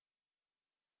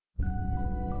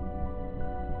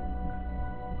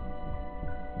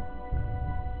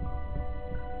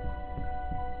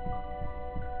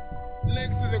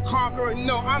the conqueror.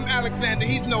 No, I'm Alexander.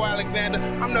 He's no Alexander.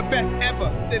 I'm the best ever.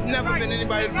 There's never been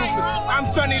anybody as ruthless. I'm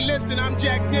Sonny Liston. I'm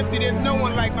Jack Dempsey. There's no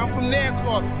one like me. I'm from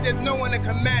Nairclaw. There's no one that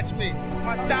can match me.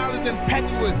 My style is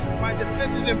impetuous. My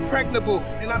defense is impregnable.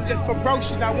 And I'm just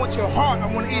ferocious. I want your heart. I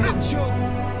want to eat your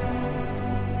children.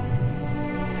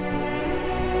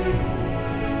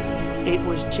 It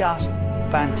was just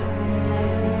banter.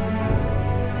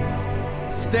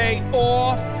 Stay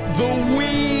off the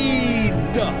weed.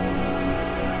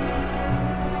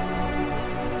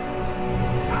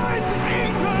 And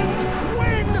England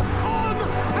win on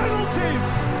penalties.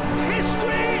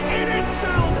 History in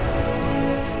itself.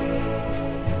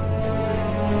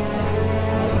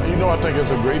 You know, I think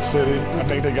it's a great city. I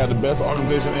think they got the best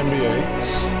organization in the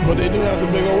NBA, but they do have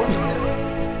some big old wins.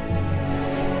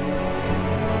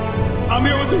 I'm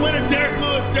here with the winner, Derek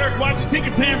Lewis. Derek, why don't you take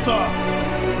your pants off?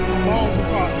 Balls are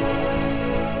fucking.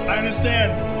 I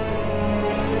understand.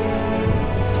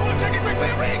 Oh, take it quickly,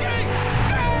 Origi!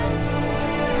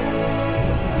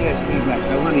 Yes, Rematch.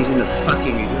 No wonder he's in the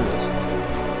fucking reserves.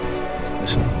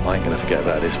 Listen, I ain't going to forget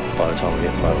about this by the time we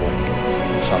get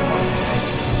motorway.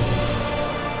 Something.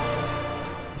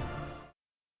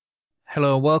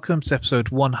 Hello and welcome to episode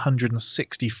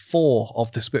 164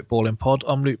 of the Spitballing Pod.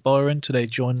 I'm Luke Byron, today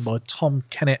joined by Tom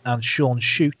Kennett and Sean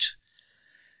Shute.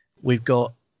 We've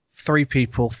got three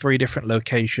people, three different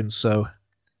locations, so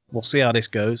we'll see how this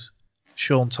goes.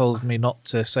 Sean told me not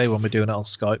to say when we're doing it on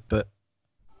Skype, but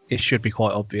it should be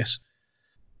quite obvious.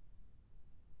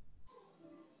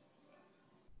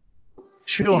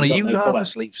 Sean, are you half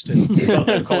asleep still? He's got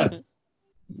no comment.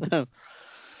 I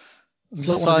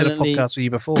No. did a podcast with you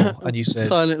before, and you said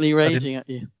silently raging at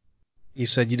you. You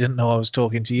said you didn't know I was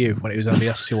talking to you when it was only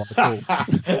us two on the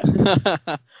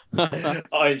call.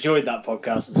 I enjoyed that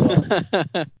podcast as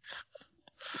well.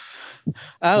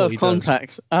 Out of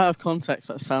context,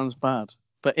 that sounds bad,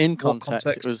 but in context,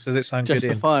 it was does it sound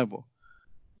justifiable.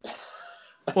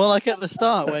 Well, like at the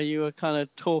start where you were kind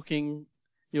of talking,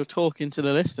 you're talking to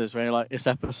the listeners, where you're like, this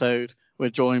episode we're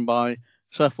joined by.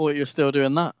 So I thought you were still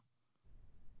doing that.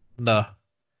 No.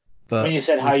 But when you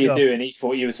said how you doing, he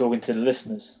thought you were talking to the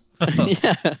listeners.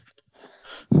 Yeah.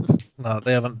 No,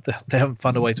 they haven't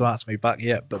found a way to answer me back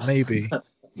yet, but maybe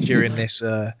during this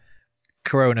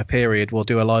Corona period we'll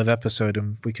do a live episode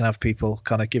and we can have people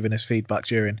kind of giving us feedback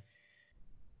during.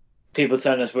 People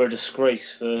telling us we're a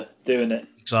disgrace for doing it.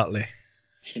 Exactly.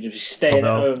 Should just be staying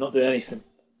at home, not doing anything.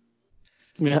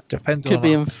 Yeah. Depending could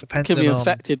be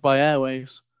infected by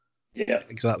airwaves. Yeah.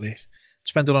 Exactly.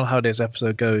 Depending on how this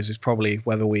episode goes is probably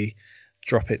whether we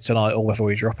drop it tonight or whether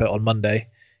we drop it on Monday.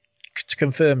 To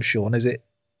confirm, Sean, is it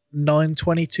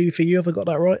 9:22 for you? Have I got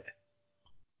that right?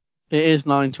 It is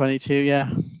 9:22, yeah.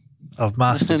 I've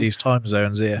mastered these time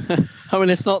zones here. I mean,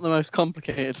 it's not the most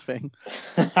complicated thing.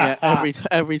 Yeah,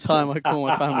 every time I call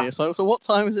my family, it's like, so what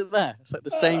time is it there? It's like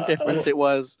the same difference it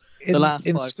was the last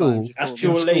in 5 school. times.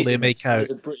 In school, they make out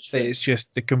that it's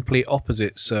just the complete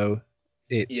opposite. So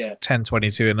it's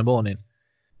 10:22 in the morning.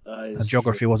 And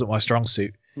geography wasn't my strong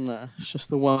suit. No, it's just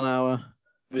the 1 hour.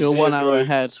 You're 1 hour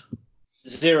ahead.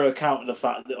 Zero account of the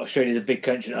fact that Australia's a big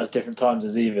country and has different time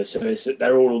zones either. So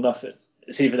they're all or nothing.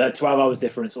 It's either that 12 hours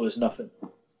difference or it's nothing.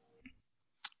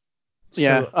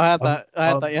 Yeah, I had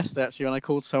that yesterday actually when I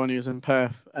called someone who was in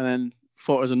Perth and then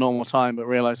thought it was a normal time but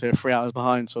realised they were 3 hours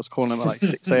behind, so I was calling them at like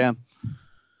 6 a.m.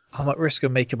 I'm at risk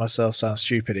of making myself sound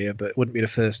stupid here, but it wouldn't be the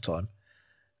first time.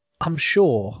 I'm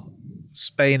sure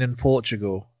Spain and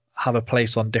Portugal have a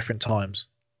place on different times.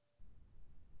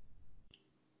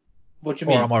 What do you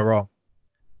mean? Or am I wrong?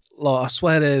 Like, I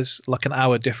swear there's like an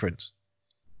hour difference.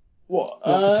 What?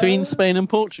 Between Spain and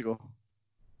Portugal?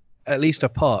 At least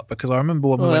apart, because I remember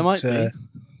when we went to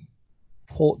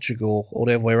Portugal or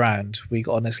the other way around, we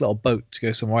got on this little boat to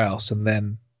go somewhere else, and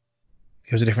then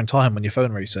it was a different time when your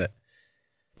phone reset.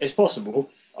 It's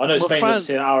possible. I know Spain is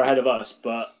an hour ahead of us,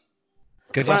 but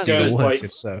France goes worse,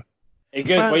 if so. It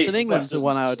goes France and England's a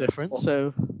 1 hour difference,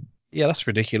 so yeah, that's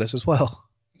ridiculous as well.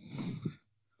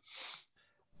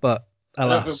 But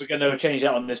alas, I don't think we're going to change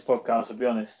that on this podcast, to be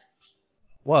honest.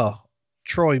 Well,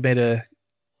 Troy made a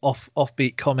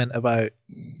offbeat comment about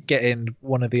getting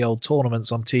one of the old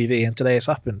tournaments on TV, and today it's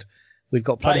happened. We've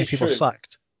got plenty of people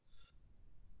sacked.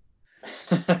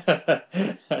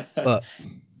 But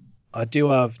I do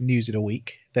have news of the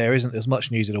week. There isn't as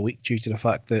much news of the week due to the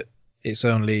fact that it's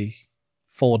only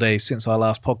 4 days since our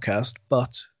last podcast,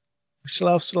 but we still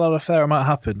have a fair amount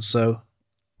happen, so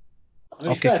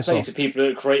I'll kick us off. To people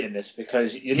who are creating this,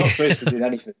 because you're not supposed to be doing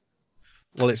anything.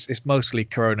 Well, it's mostly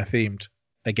Corona themed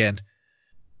again.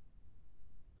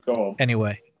 Go on.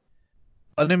 Anyway,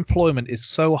 unemployment is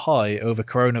so high over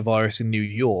coronavirus in New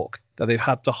York that they've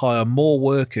had to hire more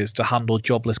workers to handle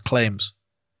jobless claims.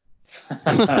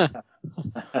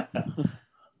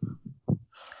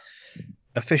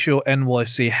 Official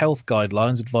NYC health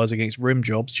guidelines advise against rim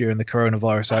jobs during the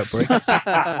coronavirus outbreak.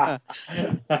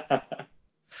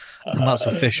 And that's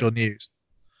official news.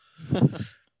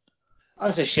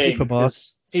 That's a shame,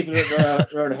 because people that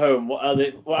are at home,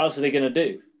 what else are they going to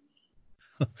do?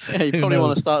 Yeah, you probably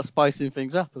want to start spicing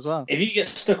things up as well. If you get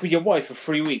stuck with your wife for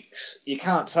 3 weeks, you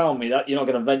can't tell me that you're not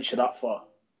going to venture that far.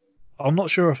 I'm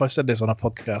not sure if I said this on a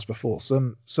podcast before.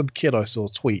 Some kid I saw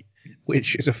tweet,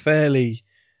 which is a fairly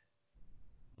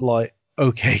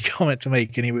okay comment to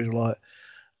make, and he was like,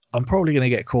 I'm probably going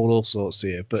to get called all sorts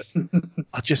here, but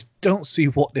I just don't see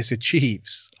what this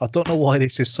achieves. I don't know why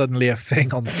this is suddenly a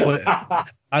thing on Twitter.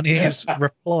 And his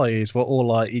replies were all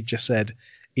like, he just said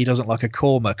he doesn't like a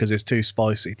korma because it's too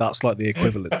spicy. That's like the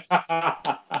equivalent.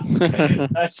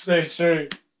 That's so true.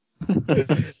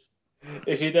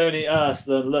 If you don't eat ass,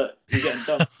 then look, you're getting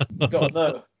done. You've got to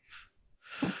know.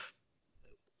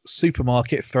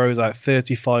 Supermarket throws out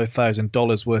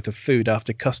 $35,000 worth of food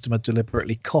after customer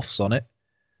deliberately coughs on it.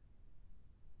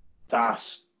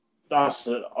 That's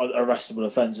an arrestable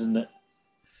offence, isn't it?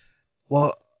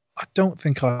 Well, I don't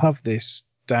think I have this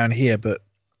down here, but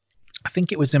I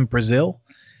think it was in Brazil.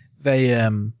 They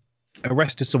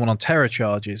arrested someone on terror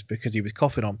charges because he was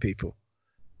coughing on people.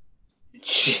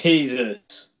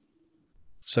 Jesus.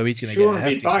 So he's going to get a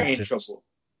hefty banging sentence.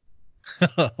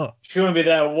 Trouble. Shouldn't be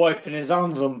there wiping his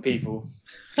hands on people.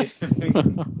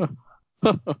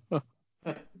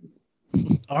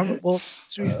 Well,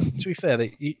 to be fair,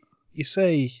 you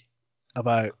say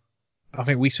about, I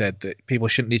think we said that people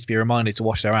shouldn't need to be reminded to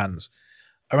wash their hands.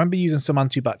 I remember using some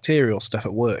antibacterial stuff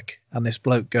at work, and this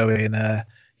bloke going,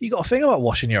 you got a thing about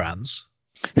washing your hands?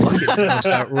 Like it's the most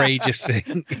outrageous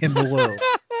thing in the world.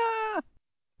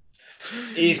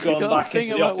 He's gone back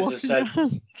into the office and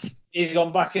said, he's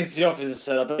gone back into the office and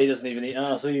said, I bet he doesn't even eat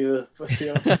arse either.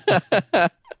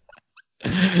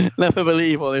 Never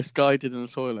believe what this guy did in the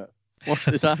toilet. Washed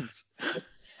his hands.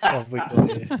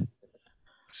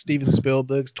 Steven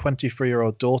Spielberg's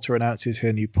 23-year-old daughter announces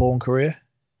her new porn career.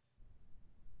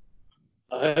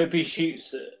 I hope he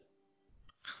shoots it.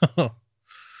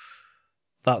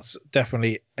 That's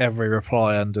definitely every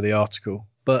reply under the article,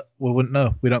 but we wouldn't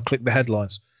know. We don't click the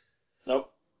headlines.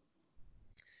 Nope.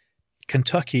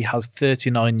 Kentucky has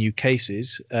 39 new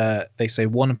cases. They say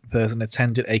one person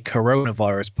attended a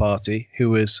coronavirus party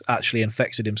who was actually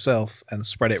infected himself and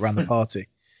spread it around the party.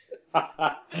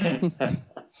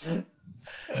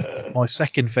 My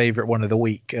second favourite one of the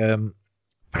week.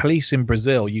 Police in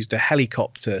Brazil used a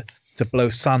helicopter to blow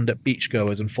sand at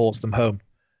beachgoers and force them home.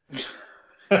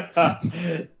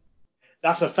 That's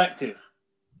effective.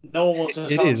 No one wants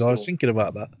to. It is. I was thinking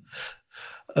about that.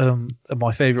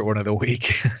 My favourite one of the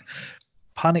week.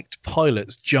 Panicked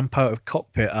pilots jump out of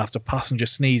cockpit after passenger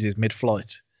sneezes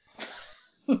mid-flight.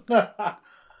 I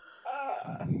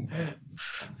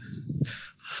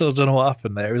don't know what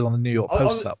happened there. It was on the New York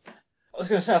Post. I was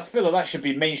going to say, I feel like that should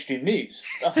be mainstream news.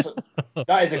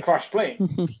 That is a crash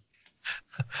plane.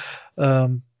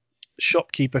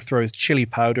 Shopkeeper throws chili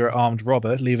powder at armed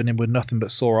robber, leaving him with nothing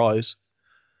but sore eyes.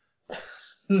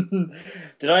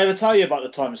 Did I ever tell you about the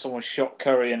time someone shot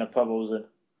curry in a pub I was in?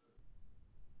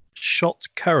 Shot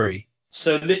curry?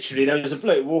 So literally, there was a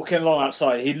bloke walking along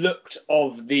outside. He looked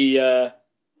of the, I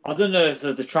don't know if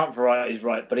the tramp variety is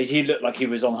right, but he looked like he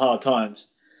was on hard times.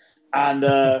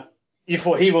 And you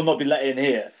thought he will not be let in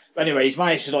here. But anyway, he's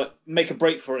managed to make a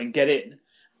break for it and get in.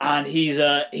 And he's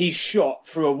shot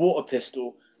through a water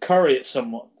pistol curry at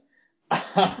someone.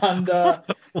 And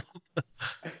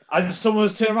as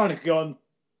someone's turned around and gone,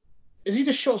 is he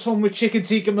just shot someone with chicken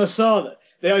tikka masala?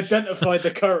 They identified the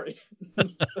curry.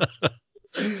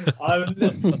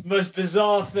 The most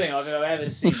bizarre thing I've ever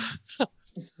seen.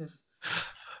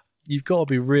 You've got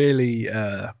to be really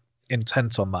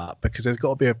intent on that, because there's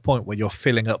got to be a point where you're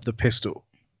filling up the pistol.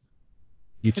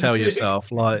 You tell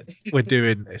yourself, we're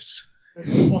doing this.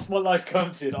 What's my life come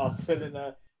to? I'm filling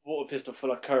a water pistol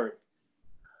full of curry.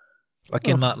 Like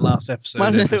in that last episode.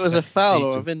 Imagine if it was a foul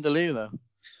or a vindaloo,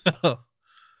 though.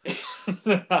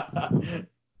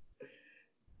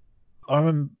 I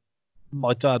remember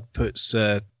my dad puts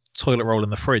toilet roll in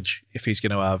the fridge if he's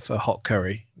going to have a hot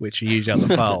curry, which he usually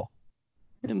has a foul.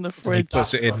 In the fridge.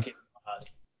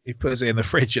 He puts it in the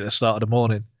fridge at the start of the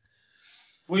morning.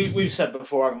 We've said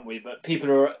before, haven't we? But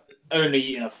people are only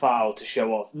eating a fowl to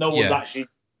show off. No one's actually.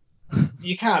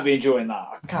 You can't be enjoying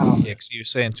that. I can't. Yeah, because you were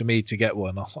saying to me to get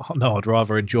one. No, I'd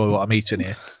rather enjoy what I'm eating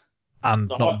here and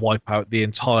not wipe out the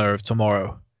entire of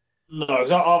tomorrow. No,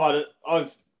 because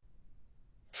I've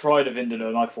tried a Vindaloo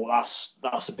and I thought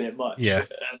that's a bit much. Yeah.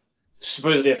 And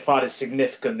supposedly a fad is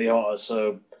significantly hotter,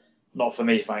 so not for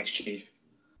me, thanks, Chief.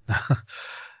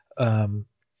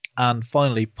 And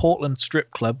finally, Portland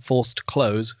Strip Club forced to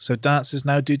close, so dancers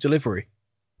now do delivery.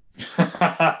 That's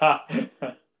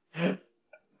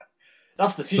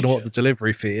the future. Don't know what the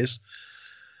delivery fee is.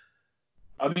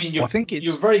 I mean, I think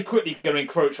you're very quickly going to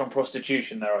encroach on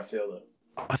prostitution there, I feel, though.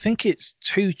 I think it's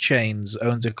 2 Chainz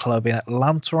owns a club in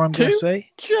Atlanta, I'm going to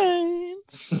say.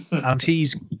 Chainz.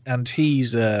 and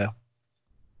he's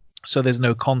so there's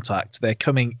no contact. They're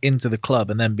coming into the club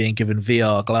and then being given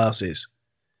VR glasses.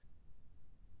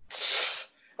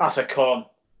 That's a con.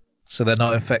 So they're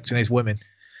not infecting his women.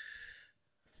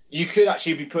 You could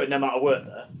actually be putting them out of work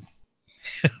there.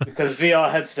 Because VR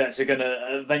headsets are going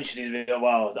to eventually be,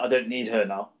 wow, I don't need her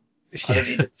now. I don't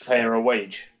need to pay her a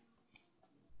wage.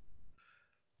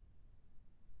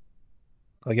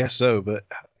 I guess so, but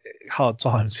hard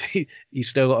times. He's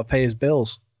still got to pay his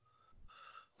bills.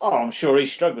 Oh, I'm sure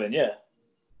he's struggling, yeah.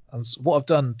 And what I've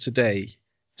done today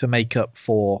to make up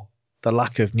for the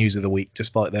lack of news of the week,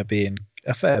 despite there being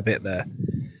a fair bit there,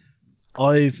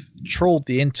 I've trawled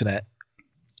the internet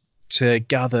to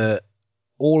gather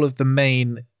all of the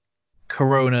main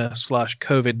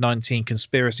Corona/COVID-19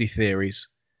 conspiracy theories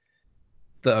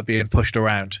that are being pushed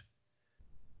around.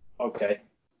 Okay.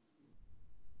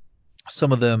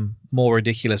 Some of them more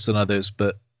ridiculous than others,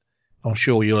 but I'm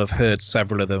sure you'll have heard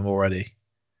several of them already.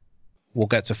 We'll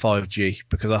get to 5G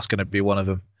because that's going to be one of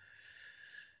them.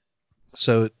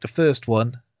 So the first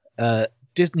one,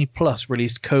 Disney Plus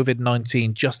released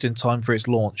COVID-19 just in time for its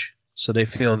launch. So they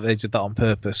feel that they did that on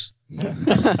purpose.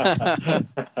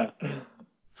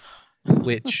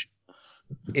 Which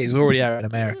is already out in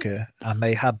America, and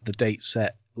they had the date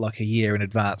set like a year in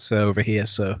advance over here,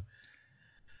 so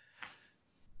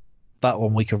that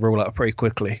one we could rule out pretty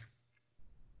quickly.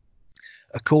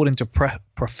 According to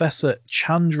Professor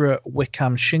Chandra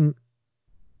Wickramasinghe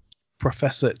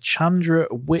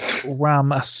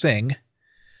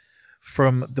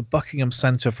from the Buckingham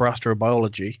Centre for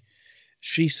Astrobiology,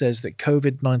 she says that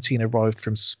COVID-19 arrived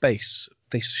from space.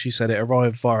 She said it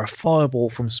arrived via a fireball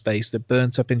from space that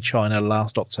burnt up in China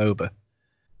last October.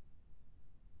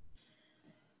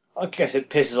 I guess it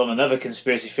pisses on another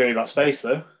conspiracy theory about space,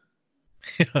 though.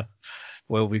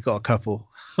 Well, we've got a couple.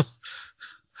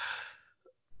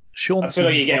 Sean, I feel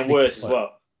like you're getting worse as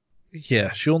well.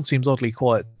 Yeah, Sean seems oddly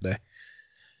quiet today.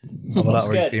 Although that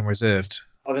was being reserved.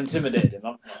 I've intimidated him,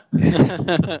 haven't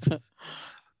I?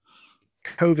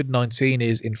 COVID-19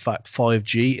 is in fact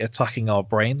 5G attacking our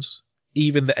brains.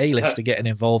 Even the A-list are getting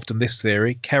involved in this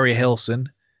theory. Kerry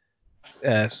Hilson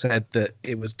said that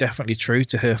it was definitely true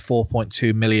to her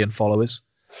 4.2 million followers.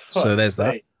 So there's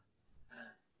that.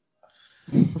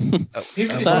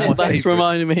 That's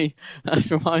reminding me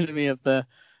of the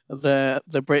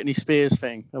Britney Spears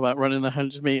thing about running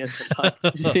 100 meters.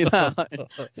 Did you see that?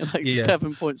 In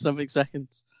 7 point something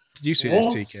seconds. Did you see this,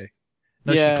 TK?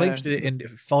 No, yeah. She claimed she did it in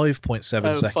 5.7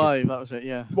 seconds. 5, that was it,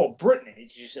 yeah. What, Britney,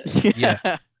 did you say?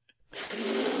 Yeah.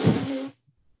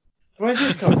 Where's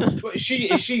this coming from? Is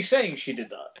she saying she did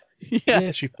that?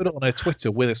 Yeah, she put it on her Twitter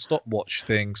with a stopwatch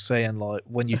thing saying, like,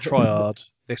 when you try hard,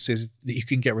 you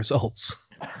can get results.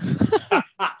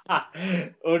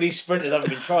 All these sprinters haven't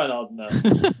been trying hard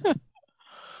enough.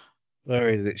 Where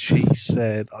is it? She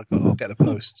said, I'll get a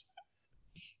post.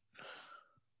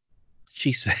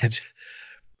 She said,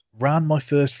 ran my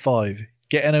first 5.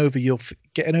 Getting over your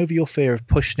fear of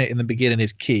pushing it in the beginning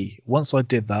is key. Once I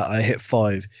did that, I hit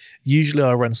 5. Usually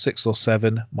I run 6 or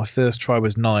 7. My first try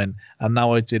was 9, and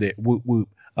now I did it. Whoop whoop,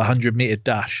 100-meter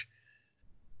dash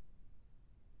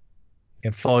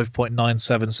in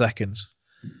 5.97 seconds.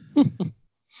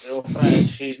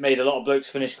 She's made a lot of blokes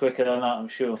finish quicker than that, I'm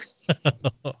sure.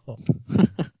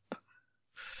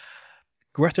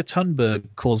 Greta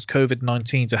Thunberg caused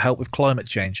COVID-19 to help with climate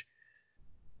change.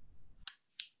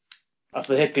 That's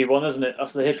the hippie one, isn't it?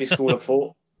 That's the hippie school of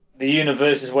thought. The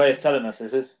universe's way of telling us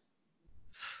this is.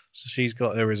 So she's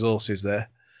got her resources there.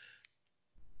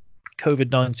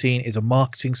 COVID-19 is a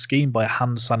marketing scheme by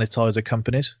hand sanitizer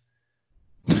companies.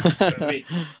 I like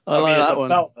that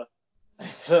one.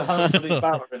 It's an absolute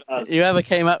battering. You ever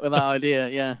came up with that idea,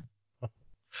 yeah.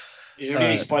 He's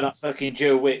released by that fucking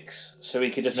Joe Wicks, so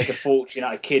he could just make a fortune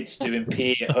out of kids doing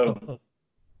PE at home.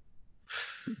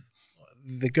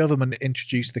 The government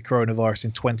introduced the coronavirus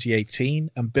in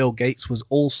 2018, and Bill Gates was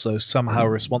also somehow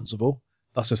responsible.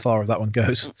 That's as far as that one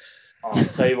goes. I'll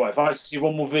tell you what, if I see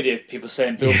one more video of people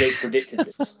saying Bill Gates predicted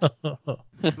this.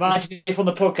 Imagine if on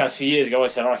the podcast a few years ago I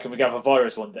said, I reckon we're going to have a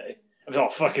virus one day. I was like, oh,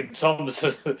 fucking Tom.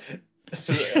 A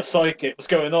psychic. What's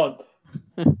going on?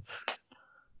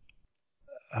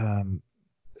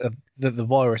 The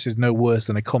virus is no worse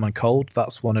than a common cold.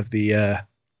 That's one of the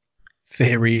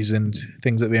theories and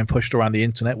things that are being pushed around the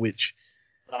internet, which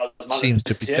seems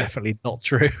to be definitely not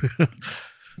true.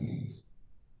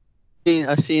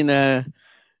 I've seen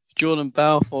Jordan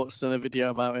Belfort's done a video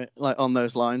about it, like on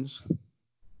those lines.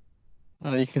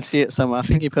 You can see it somewhere. I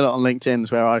think he put it on LinkedIn,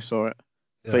 is where I saw it.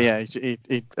 Yeah. But yeah, he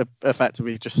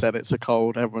effectively just said it's a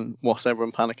cold. What's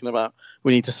everyone panicking about?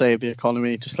 We need to save the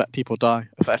economy. Just let people die,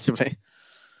 effectively.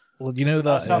 Well, you know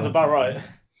that sounds about right.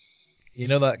 You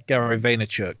know that Gary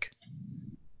Vaynerchuk?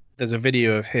 There's a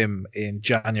video of him in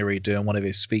January doing one of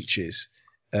his speeches,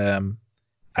 and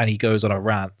he goes on a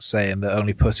rant saying that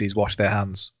only pussies wash their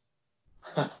hands.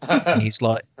 And he's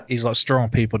like, strong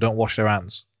people don't wash their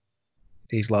hands.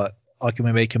 He's like, I can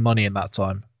be making money in that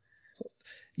time.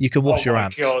 You can wash your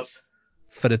hands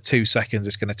for the 2 seconds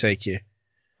it's going to take you.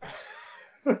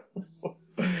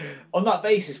 On that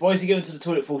basis, why is he going to the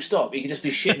toilet full stop? He could just be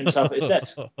shitting himself at his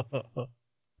desk.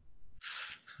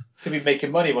 Could be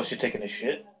making money whilst you're taking a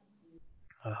shit.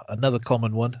 Another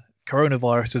common one.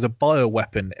 Coronavirus is a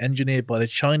bioweapon engineered by the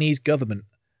Chinese government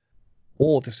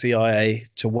or the CIA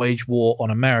to wage war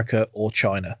on America or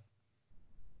China.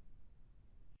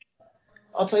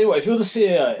 I'll tell you what, if you're the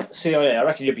CIA, I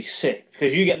reckon you'd be sick,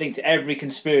 because you get linked to every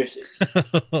conspiracy.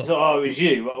 So, it was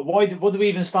you. What do we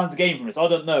even stand to gain from this? I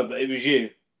don't know, but it was you.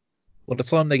 Well, the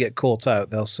time they get caught out,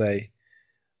 they'll say,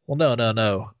 well,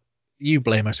 no. You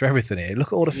blame us for everything here. Look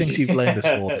at all the things you blamed us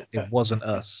for. It wasn't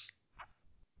us.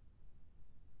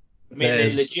 I mean, they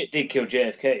legit did kill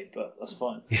JFK, but that's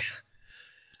fine. Yeah.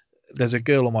 There's a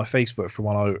girl on my Facebook from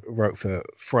when I wrote for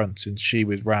Front, and she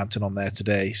was ranting on there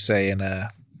today saying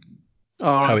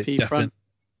how it's different.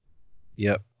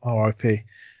 Yep, RIP.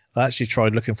 I actually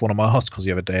tried looking for one of my articles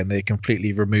the other day, and they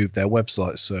completely removed their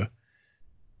website, so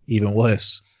even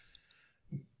worse.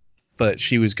 But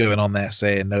she was going on there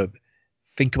saying, no,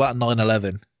 think about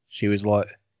 9/11. She was like,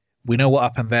 we know what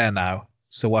happened there now,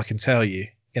 so I can tell you,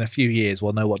 in a few years,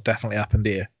 we'll know what definitely happened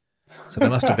here. So there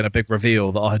must have been a big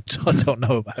reveal that I don't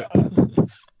know about.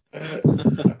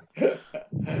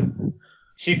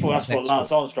 She thought that's what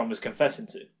Lance Armstrong was confessing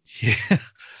to. Yeah.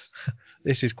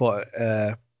 This is quite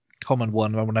a common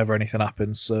one whenever anything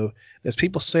happens. So there's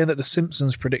people saying that The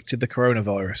Simpsons predicted the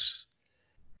coronavirus.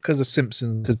 Because The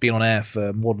Simpsons has been on air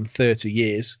for more than 30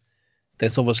 years,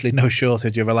 there's obviously no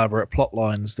shortage of elaborate plot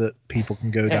lines that people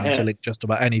can go down to link just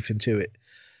about anything to it.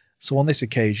 So on this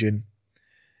occasion,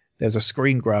 there's a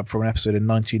screen grab from an episode in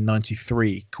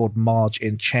 1993 called Marge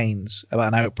in Chains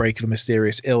about an outbreak of a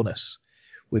mysterious illness,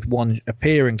 with one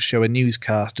appearing to show a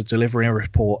newscaster delivering a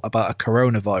report about a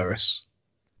coronavirus.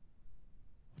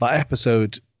 That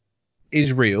episode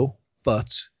is real,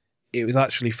 but it was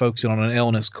actually focusing on an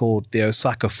illness called the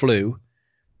Osaka flu,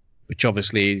 which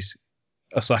obviously is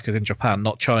Osaka's in Japan,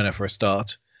 not China for a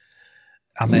start.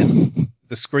 And then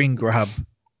the screen grab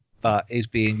that is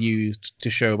being used to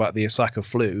show about the Osaka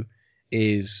flu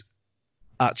is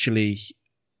actually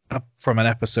from an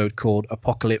episode called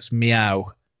Apocalypse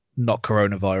Meow, not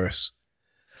coronavirus.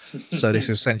 So this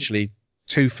is essentially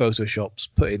two Photoshops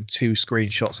putting two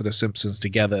screenshots of The Simpsons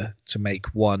together to make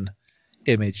one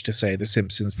image to say The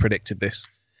Simpsons predicted this.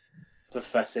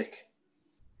 Pathetic.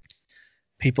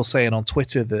 People saying on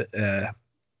Twitter that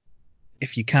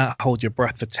if you can't hold your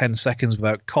breath for 10 seconds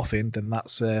without coughing, then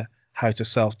that's how to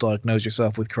self-diagnose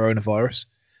yourself with coronavirus.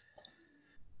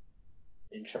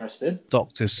 Interested.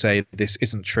 Doctors say this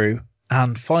isn't true.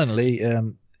 And finally,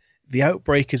 the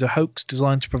outbreak is a hoax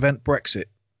designed to prevent Brexit.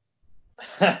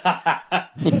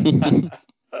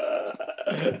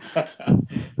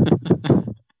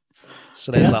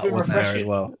 So there's that one there as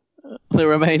well. The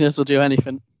Remainers will do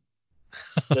anything.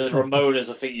 The Ramonas,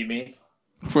 I think you mean.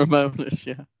 Ramonas,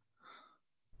 yeah.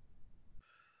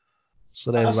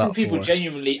 So there's I've that. seen people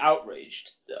genuinely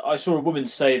outraged. I saw a woman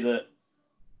say that,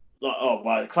 like, oh,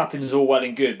 well, clapping's all well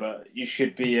and good, but you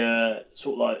should be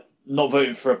sort of like not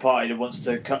voting for a party that wants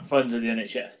to cut funds of the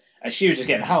NHS. And she was just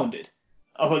getting hounded.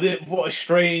 Oh, what a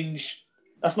strange...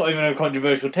 That's not even a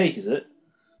controversial take, is it?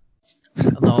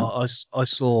 No, I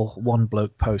saw one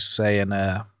bloke post saying,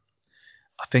 I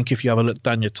think if you have a look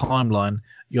down your timeline,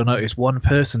 you'll notice one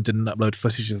person didn't upload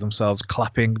footage of themselves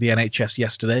clapping the NHS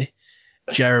yesterday.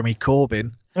 Jeremy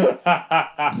Corbyn.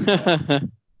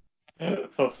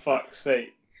 For fuck's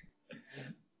sake.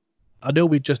 I know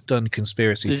we've just done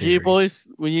conspiracy theories.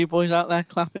 Were you boys out there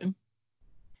clapping?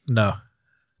 No.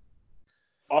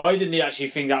 I didn't actually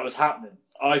think that was happening.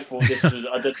 I thought this was,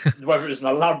 whether it was an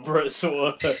elaborate sort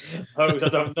of hoax, I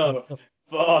don't know.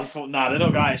 But I thought, nah, they're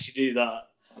not going to actually do that.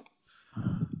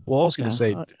 Well, I was going to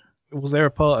say, was there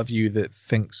a part of you that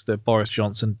thinks that Boris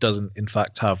Johnson doesn't, in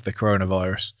fact, have the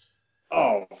coronavirus?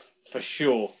 Oh, for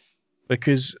sure.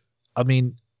 Because, I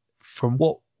mean, from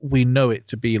what we know it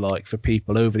to be like for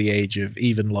people over the age of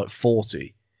even like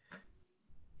 40,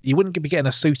 you wouldn't be getting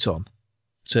a suit on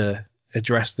to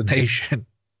address the nation.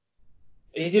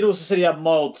 He did also say he had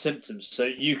mild symptoms, so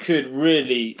you could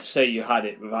really say you had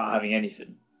it without having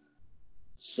anything.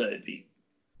 So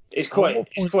it's quite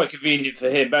convenient for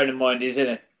him. Bearing in mind he's in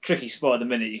a tricky spot at the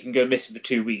minute. You can go missing for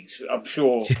 2 weeks. I'm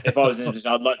sure if I was in a position,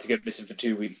 I'd like to go missing for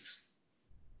 2 weeks.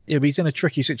 Yeah, but he's in a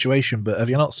tricky situation. But have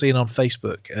you not seen on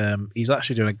Facebook? He's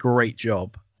actually doing a great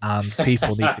job, and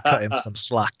people need to cut him some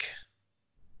slack.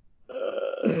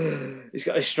 He's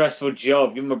got a stressful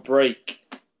job. Give him a break.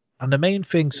 And the main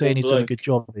thing saying he's done a good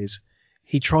job is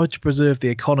he tried to preserve the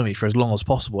economy for as long as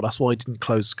possible. That's why he didn't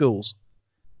close schools.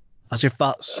 As if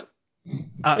that's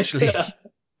actually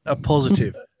a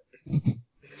positive.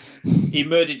 He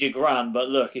murdered your gran, but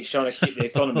look, he's trying to keep the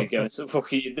economy going. So what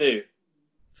can you do?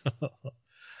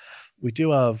 We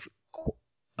do have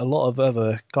a lot of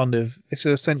other kind of... It's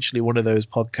essentially one of those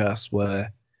podcasts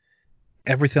where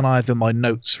everything I have in my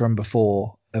notes from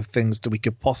before of things that we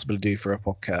could possibly do for a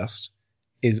podcast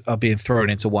are being thrown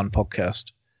into one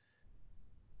podcast.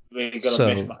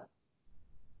 So,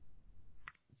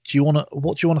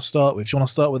 what do you want to start with? Do you want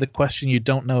to start with a question you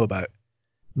don't know about?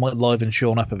 Might liven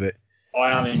Sean up a bit.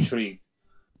 I am intrigued.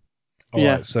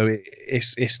 Right, so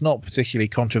it's not particularly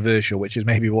controversial, which is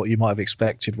maybe what you might have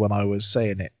expected when I was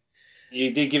saying it.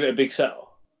 You did give it a big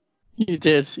sell. You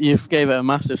did. You gave it a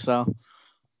massive sell.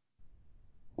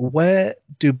 Where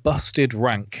do Busted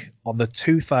rank on the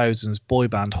 2000s Boy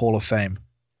Band Hall of Fame?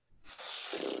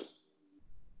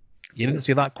 You didn't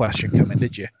see that question coming,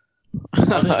 did you?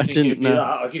 I didn't know.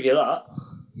 I'll give you that.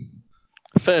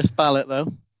 First ballot,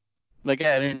 though. They're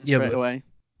getting in straight away.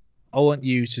 I want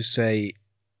you to say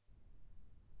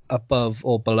above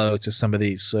or below to some of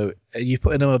these. So are you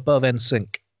putting them above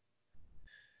NSYNC?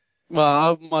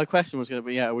 Well, my question was going to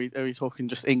be, are we talking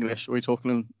just English? Or are we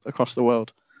talking across the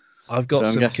world? I've got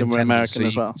some contenders, American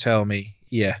as well. Tell me,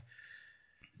 yeah.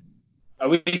 Are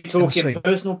we talking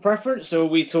personal preference, or are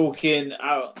we talking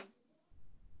out?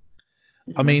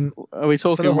 I mean, are we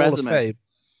talking for the resume? Hall of Fame,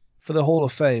 for the Hall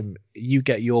of Fame, you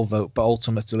get your vote, but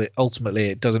ultimately,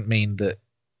 it doesn't mean that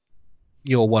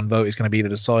your one vote is going to be the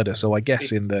decider. So I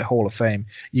guess in the Hall of Fame,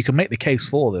 you can make the case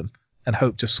for them and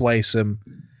hope to sway some.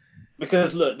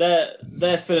 Because look,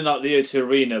 they're filling up the O2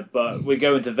 Arena, but we're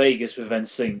going to Vegas with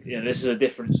NSYNC. You know, this is a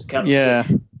different kind of yeah.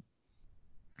 Fish.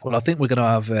 Well, I think we're going to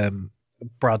have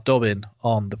Brad Dobbin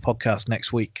on the podcast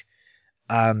next week,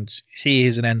 and he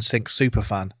is an NSYNC super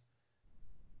fan.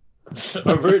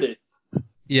 Oh, really?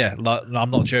 Yeah,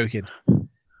 I'm not joking.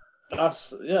 I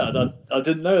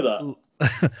didn't know that.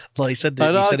 Like he said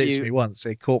it to me once.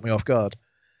 It caught me off guard.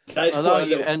 That is quite a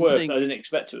little quirk that I didn't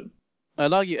expect to him.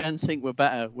 I'd argue NSYNC were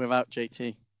better without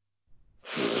JT.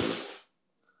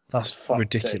 That's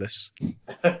ridiculous.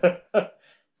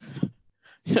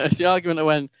 It's the argument of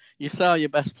when you sell your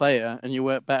best player and you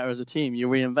work better as a team, you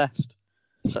reinvest.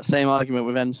 It's that same argument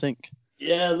with NSYNC.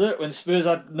 Yeah, look, when Spurs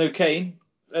had no Kane,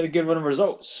 they had a good run of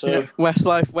results. So. Yeah,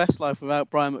 Westlife without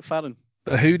Brian McFadden.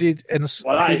 But who did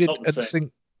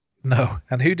NSYNC? No,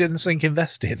 and who did NSYNC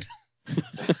invest in?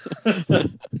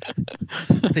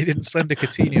 They didn't spend a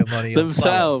Coutinho money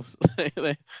themselves.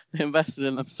 they invested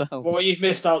in themselves. Well, what you've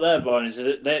missed out there, Brian, is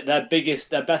that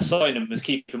their best signing was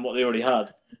keeping what they already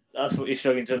had. That's what you're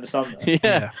struggling to understand.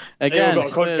 Yeah, again, they all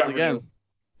got a contract again.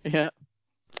 Yeah.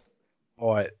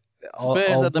 All right.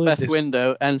 Spurs had the best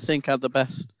window, and NSYNC had the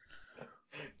best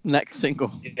next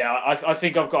single. Yeah, I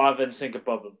think I've got to have NSYNC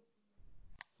above them.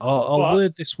 I'll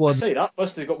word this one. I say that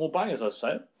Busted got more bangers, I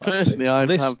say. Personally, I'd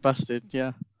have Busted.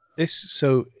 Yeah.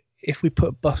 So if we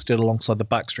put Busted alongside the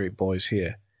Backstreet Boys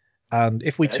here, and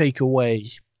if we take away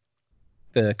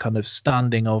the kind of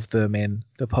standing of them in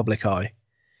the public eye,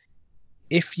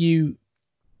 if you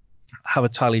have a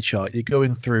tally chart, you're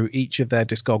going through each of their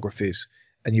discographies,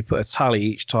 and you put a tally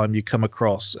each time you come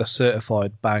across a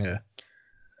certified banger,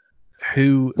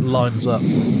 who lines up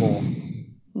more?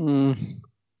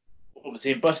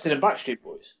 Between Busted and Backstreet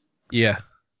Boys? Yeah.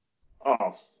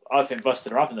 Oh, I think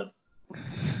Busted are having them.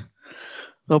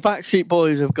 Well, Backstreet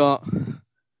Boys have got...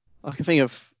 I can think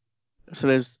of... So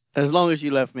there's As Long As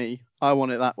You Love Me, I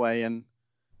Want It That Way, and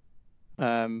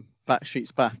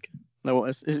Backstreet's Back. No, what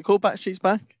is it called? Backstreet's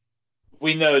Back?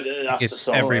 We know that that's it's the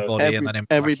song. Everybody, and then in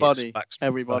everybody,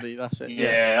 everybody, that's it.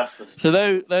 Yeah, that's the...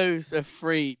 So those are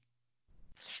three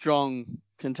strong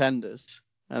contenders.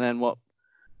 And then what?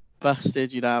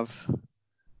 Busted, you'd have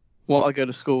What I Go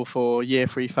to School For, Year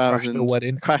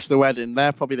 3000, Crash the Wedding.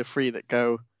 They're probably the three that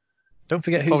go. Don't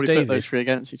forget who's probably David. Put those three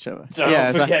against each other.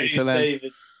 Don't forget who's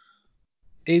David.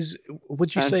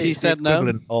 Would you And say She it's the Said No?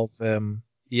 equivalent of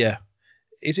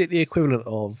is it the equivalent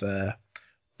of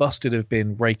Busted have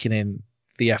been raking in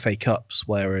the FA Cups,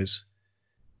 whereas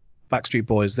Backstreet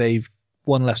Boys, they've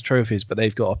won less trophies, but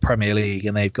they've got a Premier League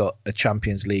and they've got a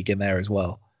Champions League in there as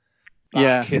well.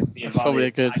 Yeah, could be that's probably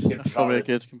a good. valid. That could be That's probably a valid.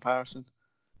 good comparison.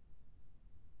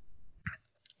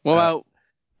 What about?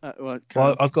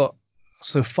 Well, I've got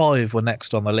 5 were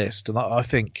next on the list, and I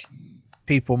think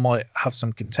people might have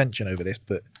some contention over this,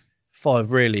 but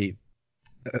 5 really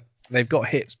they've got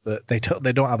hits, but they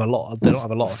don't have a lot. They don't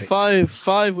have a lot of hits.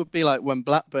 Five would be like when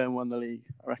Blackburn won the league,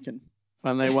 I reckon,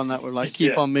 when they won that with like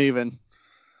Keep Yeah. On Moving.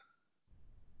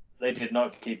 They did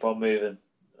not keep on moving.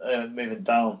 Moving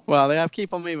down. Well, they have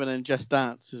Keep On Moving and Just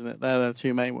Dance, isn't it? They're the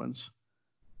two main ones,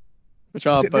 which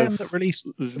are Was it them both that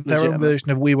released their legitimate. own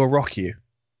version of We Will Rock You?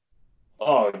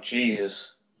 Oh,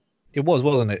 Jesus. It was,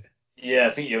 wasn't it? Yeah, I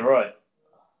think you're right.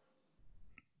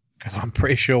 Because I'm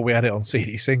pretty sure we had it on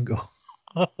CD single.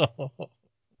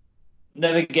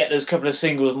 Never get those couple of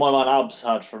singles My Man Abs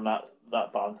had from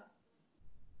that band.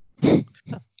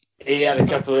 He had a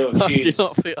couple of little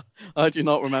tunes. I do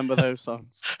not remember those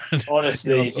songs.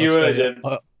 Honestly, if you heard them,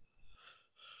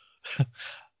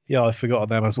 Yeah, I've forgotten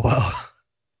them as well.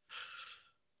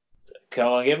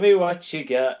 come on, give me what you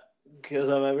got, because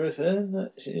I'm everything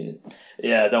that she...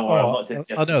 Yeah, don't worry, I'm not doing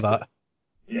I know that.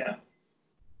 Yeah.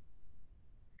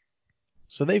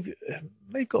 So they've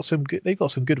got some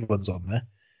good ones on there.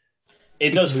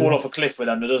 It does fall off a cliff with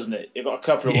them, doesn't it? You've got a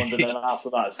couple of ones, and then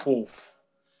after that, it's full.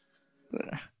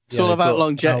 It's all about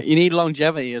longevity. You need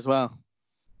longevity as well.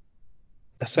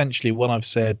 Essentially, when I've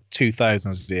said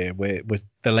 2000s here, with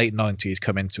the late 90s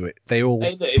come into it, they all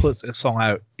Hey, look, put a song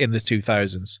out in the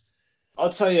 2000s. I'll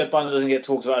tell you a band that doesn't get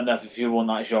talked about enough if you want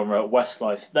that genre,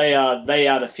 Westlife. They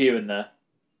had a few in there.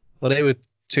 Well, they were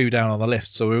 2 down on the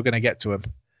list, so we were going to get to them.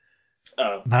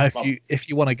 Oh, Now, if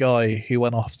you want a guy who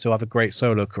went off to have a great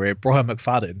solo career, Brian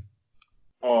McFadden,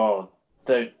 oh,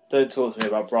 don't talk to me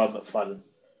about Brian McFadden.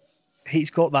 he's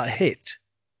got that hit.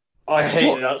 I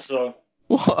hate that song.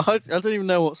 What? I don't even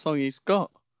know what song he's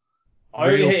got. I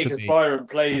only Real hate it to because me. Byron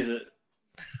plays it.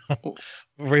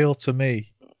 Real to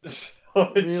me. So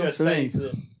I Real just to me. hate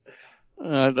it.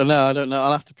 I don't know.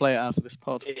 I'll have to play it after this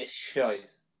pod. It's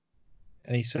shite.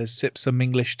 And he says, sip some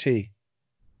English tea.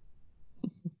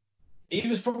 He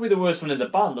was probably the worst one in the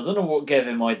band. I don't know what gave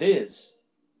him ideas.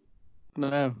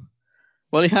 No.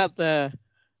 Well, he had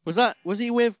was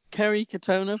he with Kerry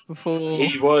Katona before?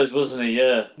 He was, wasn't he?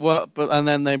 Yeah. What? But and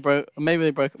then they broke. Maybe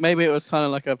it was kind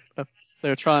of like they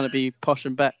were trying to be Posh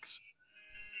and Becks.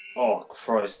 Oh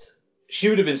Christ. She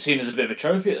would have been seen as a bit of a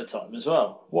trophy at the time as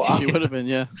well. What She happened? would have been,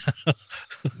 yeah.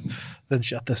 Then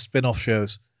she had the spin-off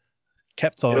shows.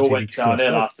 Kept on It all went ITV2 downhill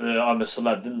afloat. after I'm a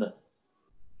Celeb, didn't it?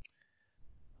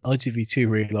 ITV2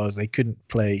 realised they couldn't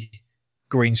play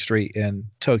Green Street and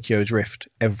Tokyo Drift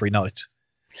every night.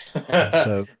 And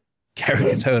so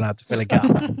Kerry Katona had to fill a gap.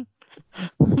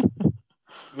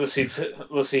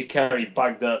 We'll see Carrie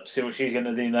bagged up, see what she's going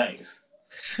to do next.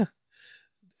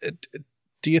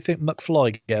 Do you think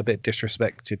McFly get a bit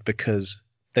disrespected because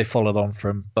they followed on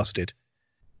from Busted?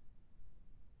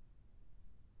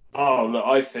 Oh, look,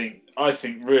 I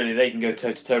think really they can go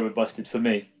toe-to-toe with Busted for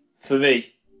me. For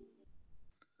me.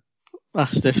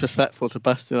 That's disrespectful to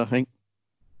Busted, I think.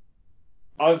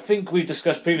 I think we've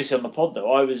discussed previously on the pod,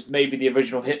 though, I was maybe the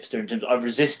original hipster in terms of I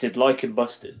resisted liking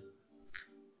Busted.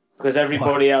 Because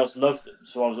everybody else loved them.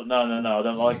 So I was like, no, I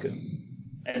don't like them.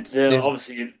 And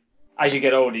obviously, as you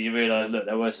get older, you realise, look,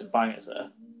 there were some bangers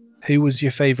there. Who was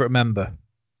your favourite member?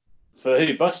 For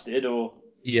who, Busted or?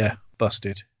 Yeah,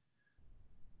 Busted.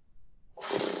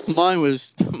 Mine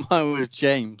was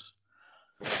James.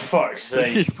 Fuck's sake.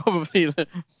 This is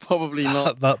probably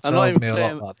not. That I'm not tells even me a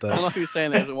saying, lot, that I'm does. not even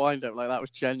saying it as a wind-up. Like, that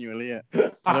was genuinely it.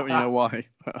 I don't really know why.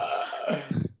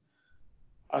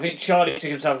 I think Charlie took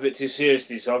himself a bit too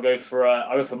seriously, so I'll go for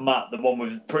Matt, the one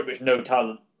with pretty much no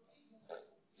talent.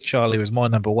 Charlie was my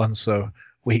number one, so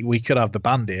we could have the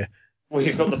band here.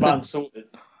 We've got the band sorted.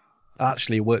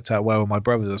 Actually worked out well with my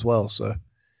brothers as well, so.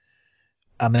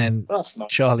 And then That's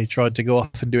nice. Charlie tried to go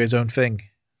off and do his own thing.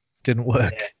 Didn't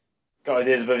work. Yeah. Got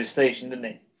ideas above his station,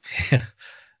 didn't he?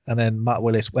 And then Matt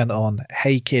Willis went on.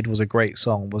 Hey Kid was a great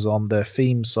song, was on the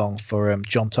theme song for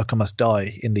John Tucker Must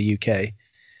Die in the UK.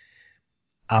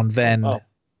 And then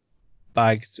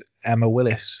bagged Emma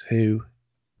Willis, who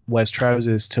wears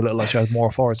trousers to look like she has more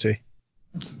authority.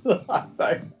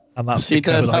 And that's She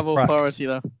because does I have cracked. authority,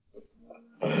 though.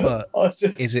 But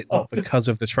is it not because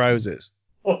of the trousers?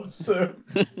 Also,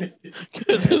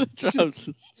 Because of the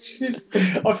trousers.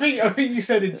 I think you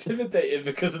said intimidating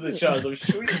because of the trousers. I'm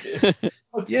sure you did.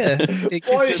 Yeah, it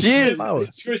gives her power.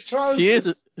 She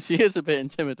is a bit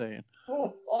intimidating.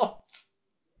 What?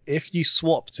 If you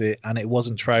swapped it and it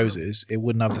wasn't trousers, it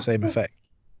wouldn't have the same effect.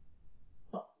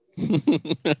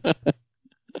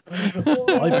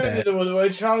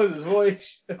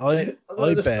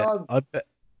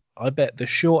 I bet the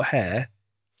short hair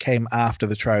came after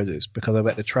the trousers because I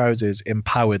bet the trousers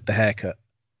empowered the haircut.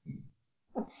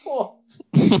 What?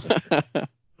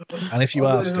 And if you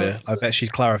asked her, I bet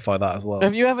she'd clarify that as well.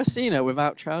 Have you ever seen her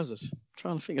without trousers? I'm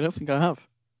trying to think. I don't think I have.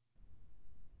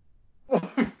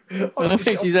 I don't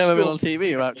think she's ever been on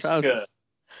TV without trousers.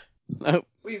 No.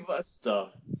 We've that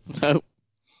stuff. No.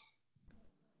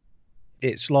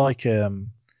 It's like the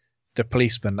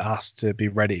policeman has to be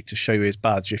ready to show you his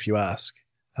badge if you ask.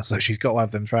 And so she's got to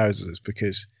have them trousers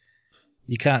because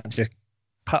you can't just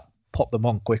pop them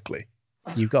on quickly.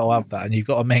 You've got to have that, and you've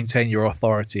got to maintain your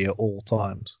authority at all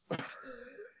times.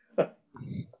 For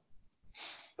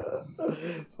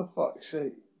fuck's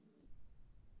sake.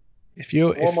 If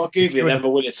you're an Emma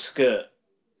Willis skirt.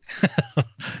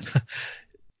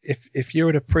 if you're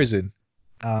in a prison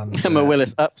and Emma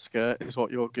Willis upskirt is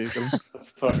what you're googling. For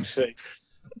fuck's sake.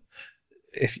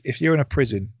 If you're in a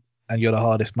prison and you're the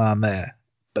hardest man there,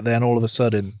 but then all of a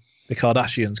sudden the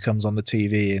Kardashians comes on the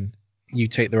TV and you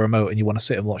take the remote and you want to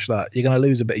sit and watch that, you're going to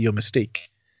lose a bit of your mystique.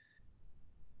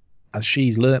 And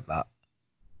she's learnt that.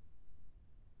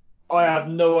 I have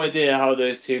no idea how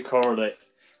those two correlate.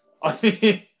 I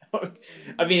mean,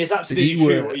 it's absolutely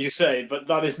true what you say, but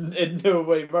that is in no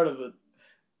way relevant.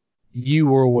 You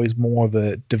were always more of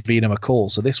a Davina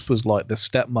McCall, so this was like the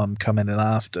stepmom coming in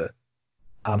after,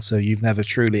 and so you've never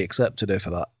truly accepted her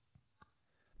for that.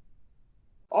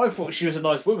 I thought she was a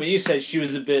nice woman. You said she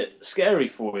was a bit scary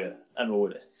for you, Emma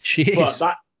Willis. She is.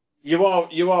 But you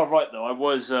are right though. I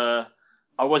was a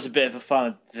bit of a fan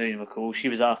of Davina McCall. She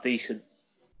was half decent.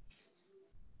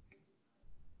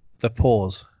 The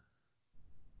pause.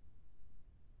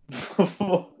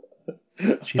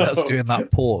 She loves doing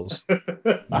that pause. Yeah.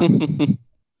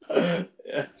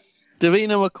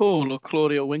 Davina McCall or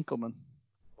Claudia Winkleman?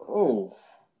 Oh,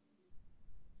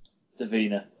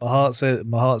 Davina. My heart says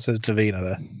Davina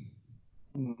there.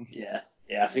 Yeah,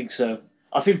 I think so.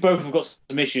 I think both have got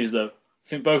some issues though. I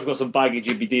think both have got some baggage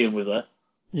you'd be dealing with there.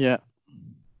 Yeah.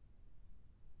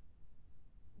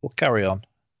 Well, carry on.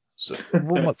 So,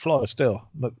 McFly still.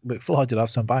 McFly did have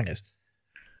some bangers.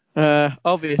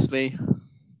 Obviously,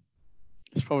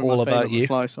 it's probably All my About favourite You.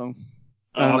 McFly song.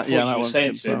 I thought that you were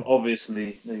saying to him,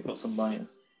 obviously, they've got some bangers.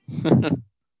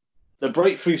 The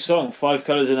breakthrough song, 5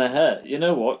 Colours in Her Hair. You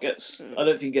know what? I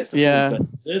don't think it gets the full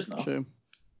deserves now. True.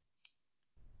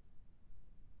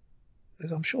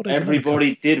 I'm sure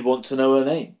Everybody did want to know her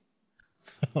name.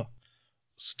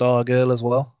 Stargirl as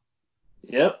well.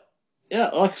 Yep. Yeah,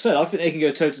 like I said, I think they can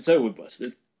go toe to toe with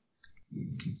Busted.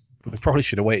 We probably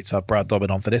should have waited to have Brad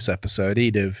Dobbin on for this episode.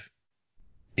 He'd have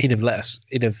let us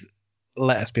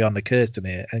behind the curtain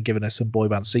here and given us some boy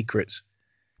band secrets.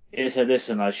 He said,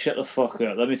 "Listen, lad, shut the fuck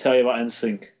up. Let me tell you about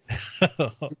NSYNC.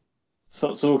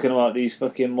 Stop talking about these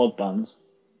fucking mod bands."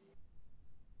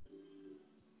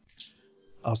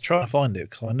 I was trying to find it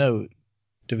because I know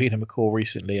Davina McCall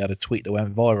recently had a tweet that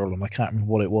went viral and I can't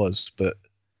remember what it was, but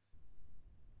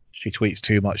she tweets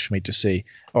too much for me to see.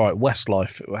 All right,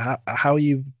 Westlife. How are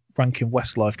you ranking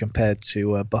Westlife compared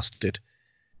to Busted?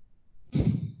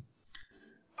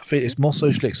 I think it's more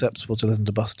socially acceptable to listen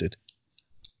to Busted.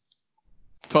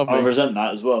 Probably. I resent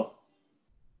that as well.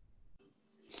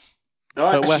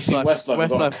 No, But Westlife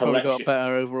got probably got a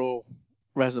better overall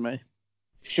resume.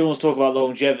 Sean's talking about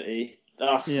longevity.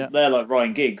 They're like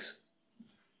Ryan Giggs.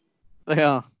 They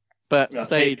are, but Yeah,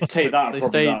 take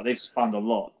that. They've spanned a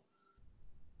lot.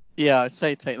 Yeah, I'd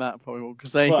say take that probably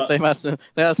because they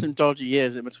had some dodgy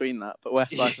years in between that, but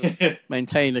Westlife have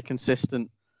maintained a consistent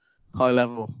high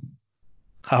level.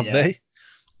 Have they?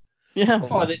 Yeah.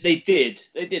 Oh, they did.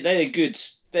 They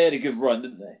had a good run,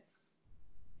 didn't they?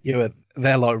 Yeah, but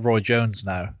they're like Roy Jones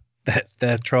now.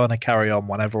 They're trying to carry on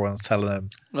when everyone's telling them.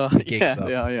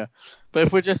 Yeah. But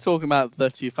if we're just talking about the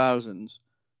 2000s,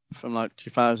 from like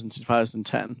 2000 to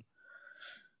 2010,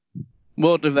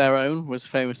 World of Their Own was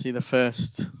famously the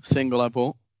first single I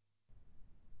bought.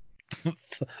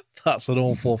 That's an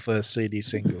awful first CD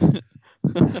single.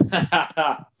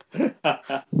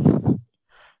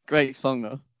 Great song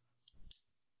though.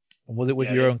 And was it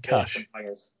with your own cash?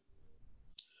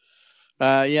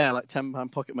 Yeah, like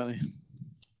 £10 pocket money.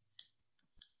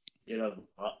 You know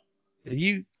what? Are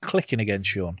you clicking again,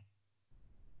 Sean?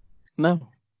 No.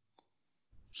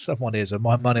 Someone is, and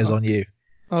my money's on you.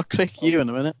 I'll click you in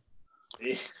a minute.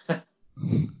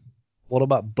 What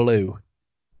about Blue?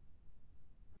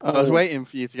 I was waiting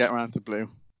for you to get around to Blue.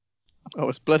 I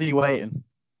was bloody waiting.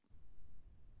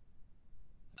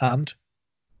 And?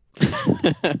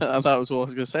 That was what I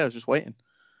was going to say. I was just waiting.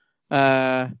 Blue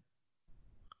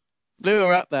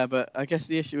are up there, but I guess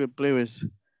the issue with Blue is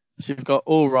you've got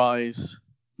All Rise,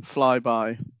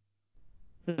 Flyby.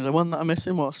 Is there one that I'm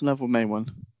missing? What's another main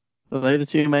one? Are they the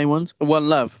two main ones? One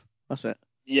Love. That's it.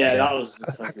 Yeah, that was.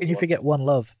 How can you forget One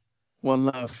Love? One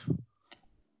Love.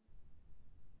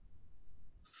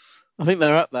 I think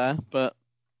they're up there, but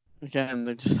again,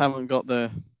 they just haven't got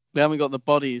the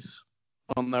bodies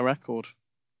on their record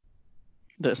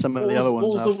that some of the other ones have.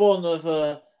 What was the one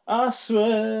of I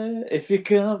swear if you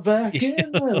come back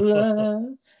in my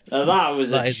life? Now that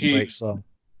was a great song.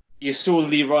 You saw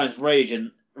Lee Ryan's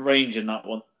range in that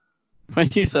one. When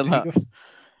you said that,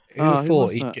 who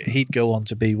thought he'd go on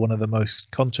to be one of the most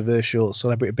controversial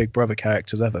Celebrity Big Brother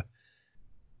characters ever?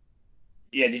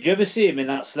 Yeah, did you ever see him in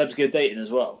that Celebs Go Dating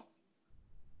as well?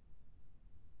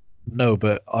 No,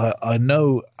 but I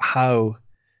know how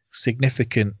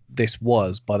significant this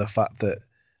was by the fact that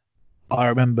I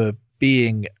remember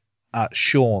being at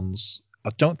Sean's.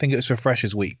 I don't think it was for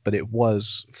Freshers Week, but it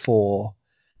was for.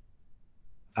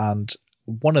 And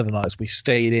one of the nights we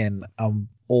stayed in and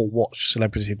all watched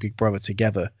Celebrity Big Brother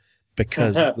together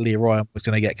because Lee Ryan was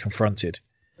going to get confronted.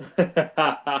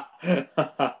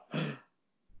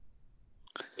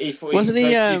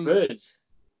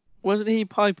 Wasn't he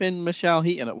piping Michelle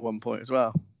Heaton at one point as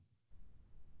well?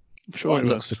 I'm sure he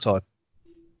looks the type.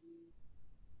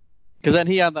 Because then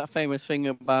he had that famous thing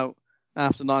about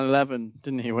after 9/11,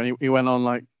 didn't he? When he went on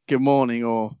like Good Morning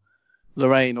or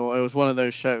Lorraine, or it was one of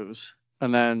those shows,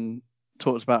 and then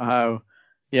talked about how,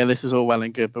 yeah, this is all well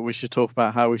and good, but we should talk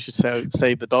about how we should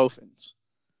save the dolphins.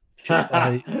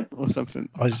 Or something.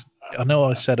 I know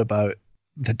I said about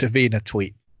the Davina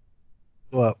tweet.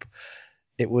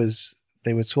 It was,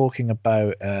 they were talking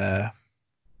about,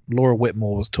 Laura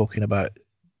Whitmore was talking about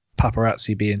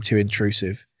paparazzi being too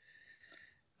intrusive.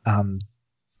 And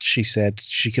she said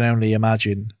she can only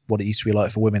imagine what it used to be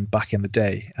like for women back in the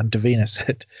day. And Davina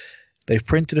said, they've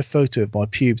printed a photo of my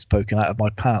pubes poking out of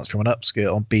my pants from an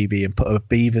upskirt on BB and put a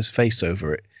beaver's face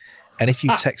over it. And if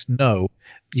you text no,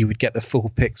 you would get the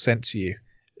full pic sent to you.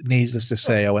 Needless to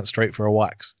say, I went straight for a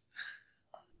wax.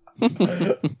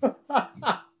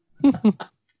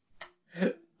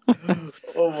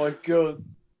 Oh my god.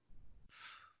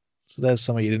 So there's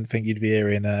something you didn't think you'd be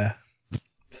hearing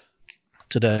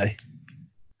today.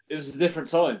 It was a different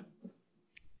time.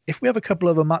 If we have a couple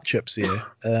of other matchups here,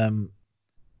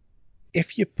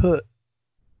 if you put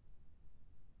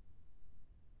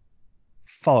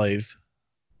 5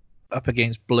 up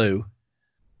against Blue,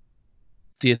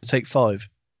 do you take 5?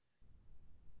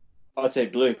 I'd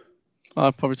take Blue.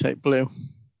 I'd probably take Blue.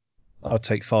 I'll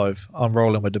take 5. I'm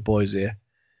rolling with the boys here.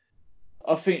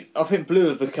 I think Blue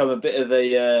has become a bit of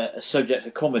a subject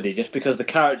for comedy just because the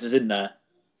characters in there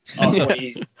are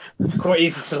quite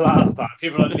easy to laugh at.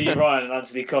 People like Lee Ryan and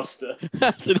Anthony Costa.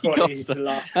 Easy to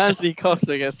laugh at. Anthony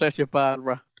Costa gets such a bad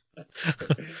rap.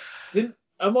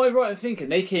 Am I right in thinking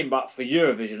they came back for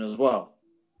Eurovision as well?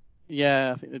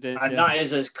 Yeah, I think they did. And that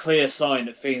is a clear sign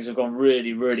that things have gone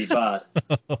really, really bad.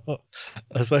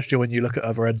 Especially when you look at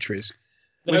other entries.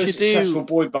 No successful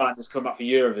boy band has come back for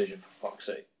Eurovision, for fuck's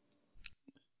sake.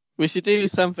 We should do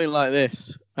something like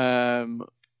this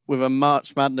with a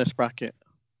March Madness bracket.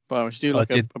 Well, we should do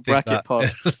like a bracket pod.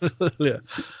 Yeah.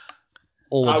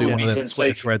 Or we'll do one of the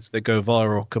Twitter threads that go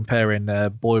viral comparing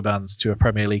boy bands to a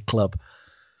Premier League club.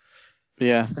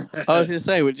 Yeah. I was going to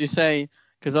say, would you say,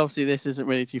 because obviously this isn't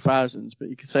really 2000s, but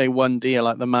you could say one deal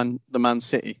like the Man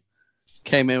City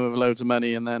came in with loads of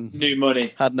money and then new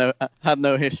money had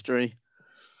no history.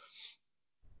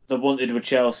 The Wanted with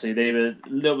Chelsea, they were a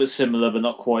little bit similar but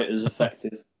not quite as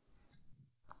effective.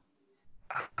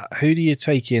 Who do you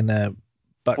take in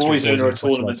Backstreet Boys owner a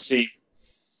tournament team?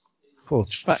 Oh,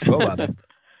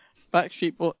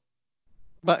 Backstreet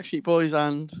Boys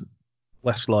and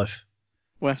Westlife.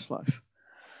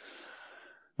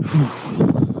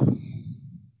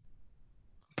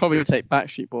 Probably would take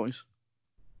Backstreet Boys.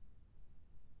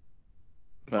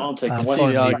 I'll take I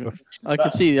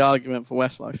could see the argument for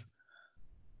Westlife.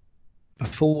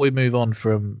 Before we move on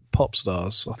from pop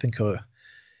stars, I think do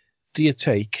you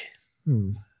take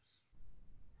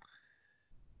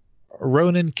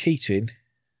Ronan Keating?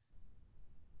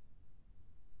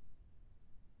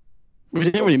 We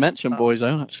didn't really mention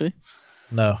Boyzone, actually.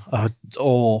 No, I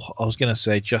was going to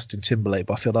say Justin Timberlake,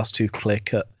 but I feel that's too clear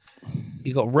cut.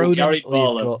 You got Ronan, Gary or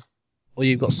you got or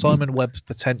you've got Simon Webb's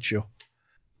Potential.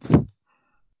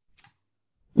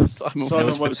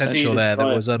 Simon Webb's potential there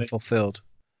that was unfulfilled.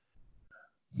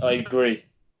 I agree.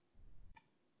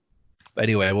 But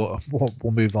anyway, we'll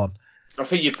move on. I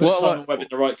think you put Simon Webb in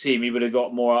the right team, he would have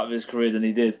got more out of his career than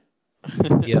he did.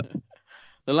 Yeah.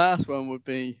 The last one would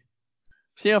be...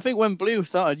 See, I think when Blue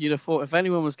started, you'd have thought if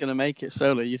anyone was going to make it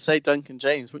solo, you'd say Duncan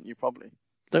James, wouldn't you, probably?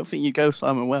 Don't think you'd go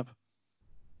Simon Webb.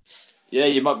 Yeah,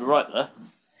 you might be right there.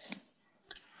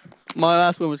 My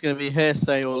last one was going to be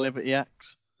Hearsay or Liberty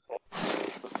X.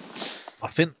 I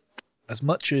think, as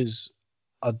much as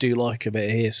I do like a bit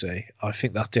of Hearsay, I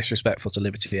think that's disrespectful to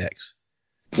Liberty X.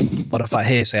 But in fact,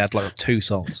 Hearsay had like 2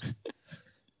 songs.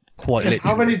 Quite literally.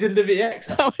 How many did Liberty X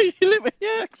have? How many did Liberty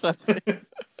X have?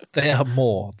 They had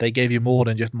more. They gave you more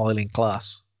than just Myling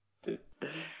Class.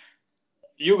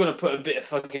 You're going to put a bit of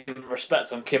fucking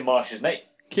respect on Kim Marsh's name.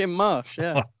 Kim Marsh,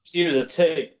 yeah. She was a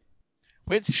T.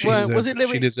 Which was it?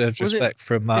 Liberty? She deserves respect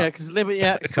from that. Yeah, because Liberty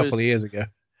X a couple of years ago.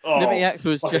 Liberty X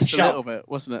was just a little bit,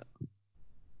 wasn't it?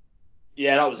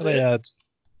 Yeah, that was They had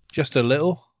just a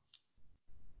little.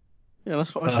 Yeah,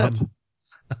 that's what I said.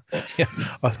 Yeah,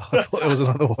 I thought there was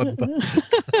another one. But...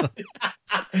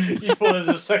 You thought it was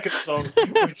a second song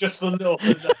with just a little.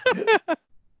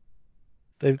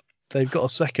 They've got a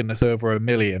second that's over 1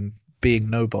 million, Being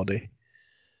Nobody.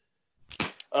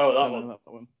 Oh, that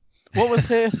one. What was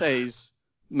Hearsay's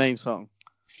main song?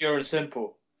 Pure and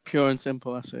Simple. Pure and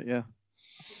Simple, that's it, yeah.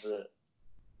 That's it.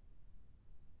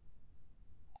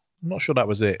 I'm not sure that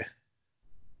was it.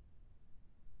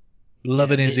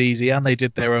 Loving is Easy, and they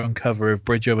did their own cover of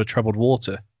Bridge Over Troubled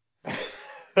Water.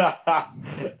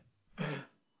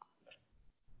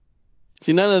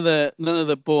 See, none of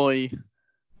the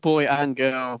boy and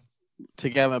girl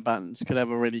together bands could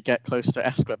ever really get close to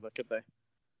Esquire, could they?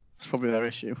 That's probably their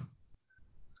issue.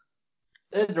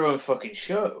 They're their own fucking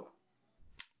show.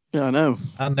 Yeah, I know.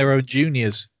 And their own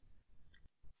juniors.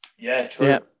 Yeah, true.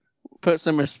 Yeah. Put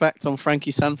some respect on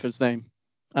Frankie Sanford's name.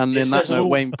 And in that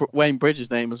note, Wayne Bridges'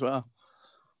 name as well.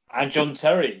 And John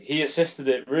Terry. He assisted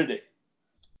it, really.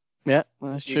 Yeah,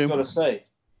 that's true. You've got to say.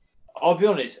 I'll be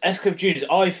honest, S-Club Juniors,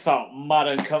 I felt mad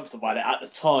uncomfortable about it at the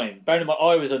time. Bearing in mind,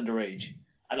 I was underage.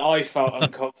 And I felt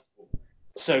uncomfortable.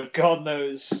 So God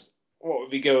knows what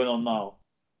would be going on now.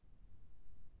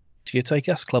 Do you take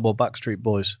S-Club or Backstreet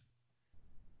Boys?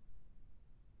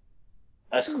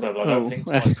 S-Club, I don't think.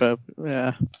 S-Club,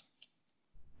 yeah.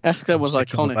 S-Club was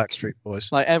iconic. Backstreet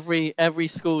Boys. Like every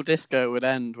school disco would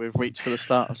end with Reach for the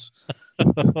Stars.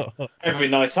 Every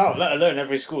night out, let alone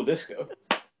every school disco.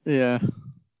 Yeah.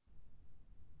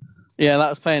 Yeah, that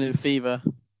was playing in Fever.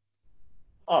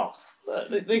 Oh,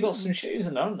 they got some shoes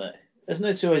in there, haven't they? There's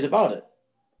no two ways about it.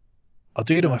 I'll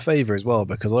do them a favour as well,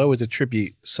 because I always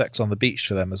attribute Sex on the Beach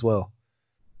to them as well.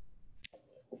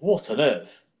 What on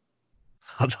earth?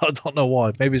 I don't know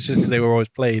why. Maybe it's just because they were always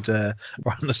played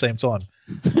around the same time.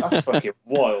 That's fucking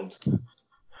wild.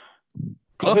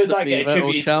 I've heard that get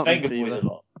attributed to Venga Boys a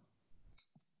lot.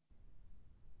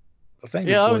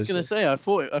 Yeah, I was going to say, I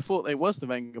thought they was the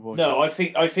Venga Boys. No, I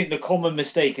think the common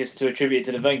mistake is to attribute it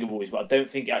to the Venga Boys, but I don't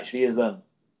think it actually is them.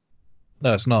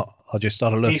 No, it's not. I just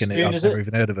started looking at it. I've never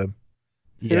even heard of him.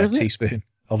 Yeah, Teaspoon.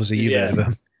 Obviously, you've heard of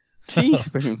him.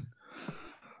 Teaspoon.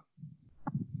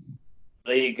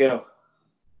 There you go.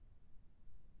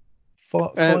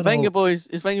 Venga Boys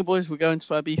were going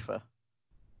to Ibiza.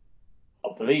 I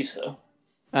believe so.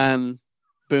 And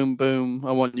Boom Boom,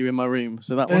 I Want You in My Room.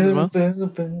 So that one as well?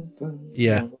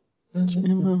 Yeah.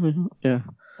 Yeah.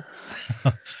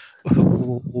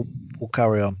 we'll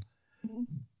carry on.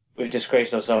 We've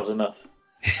disgraced ourselves enough.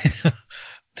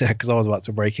 Yeah, because I was about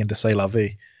to break into C'est La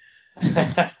Vie.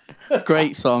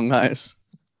 Great song, that is.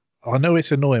 I know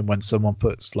it's annoying when someone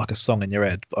puts like a song in your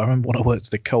head, but I remember when I worked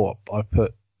at the co-op, I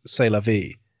put C'est La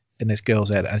Vie in this girl's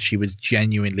head and she was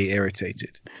genuinely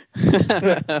irritated.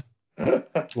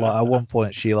 Like at one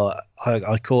point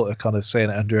I caught her kind of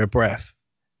saying it under her breath,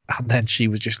 and then she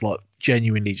was just like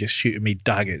genuinely just shooting me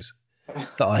daggers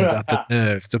that I had the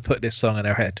nerve to put this song in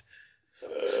her head.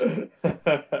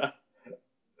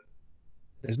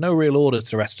 There's no real order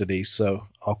to the rest of these, so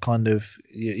I'll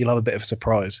you'll have a bit of a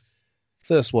surprise.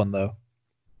 First one though,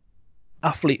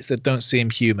 athletes that don't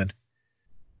seem human.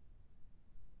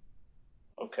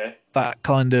 Okay. That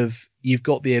kind of, you've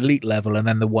got the elite level and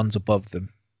then the ones above them.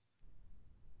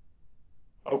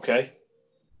 Okay.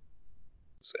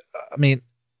 So, I mean,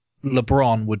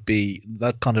 LeBron would be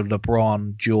that kind of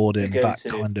LeBron, Jordan, that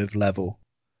kind of level.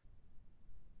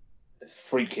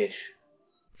 Freakish.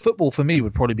 Football for me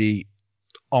would probably be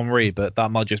Henry, but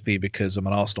that might just be because I'm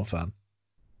an Arsenal fan.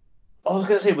 I was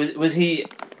going to say, was he,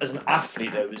 as an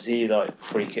athlete though, was he like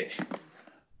freakish?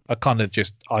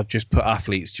 I've just put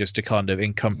athletes just to kind of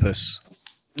encompass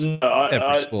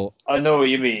every sport. I know what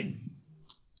you mean.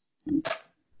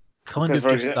 Kind of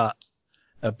just that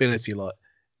ability, like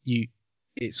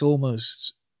it's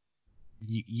almost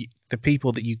the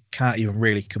people that you can't even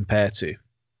really compare to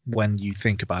when you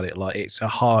think about it. Like, it's a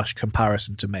harsh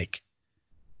comparison to make.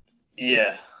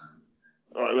 Yeah.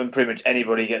 Like, when pretty much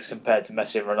anybody gets compared to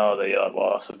Messi and Ronaldo, you're like,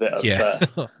 well, that's a bit unfair.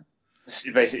 Yeah.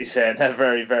 You're basically saying they're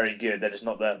very, very good. They're just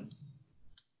not them.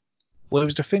 Well, it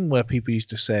was the thing where people used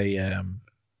to say,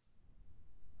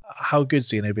 how good's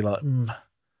he? And they'd be like,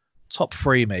 top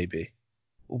 3 maybe,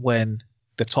 when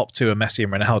the top 2 are Messi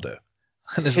and Ronaldo.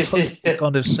 And there's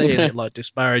kind of saying it, like,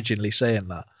 disparagingly saying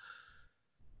that.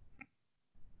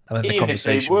 And then the Even if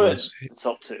they were the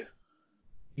top 2.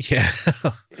 Yeah.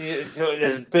 So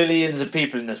there's billions of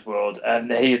people in this world, and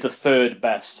he's the 3rd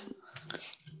best.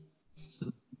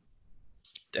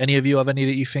 Any of you have any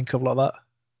that you think of like that?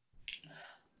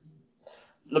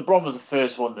 LeBron was the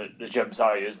first one that jumps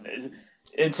out, isn't it?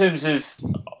 In terms of,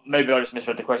 maybe I just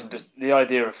misread the question, just the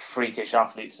idea of freakish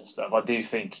athletes and stuff, I do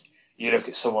think you look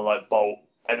at someone like Bolt,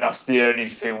 and that's the only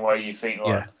thing where you think,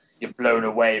 like, you're blown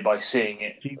away by seeing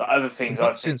it. But other things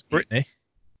I've since Britney.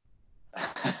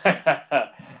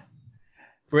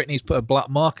 Britney's put a black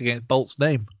mark against Bolt's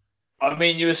name. I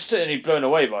mean, you were certainly blown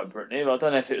away by Britney, but I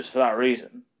don't know if it was for that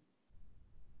reason.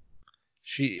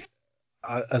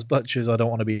 As much as I don't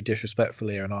want to be disrespectful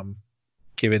here, and I'm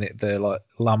giving it the like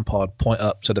Lampard point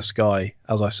up to the sky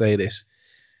as I say this,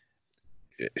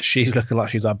 she's looking like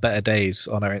she's had better days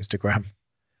on her Instagram.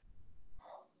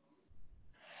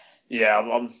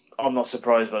 Yeah, I'm not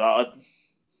surprised by that.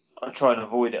 I try and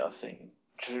avoid it. I think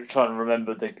try and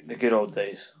remember the good old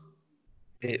days.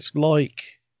 It's like,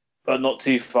 but not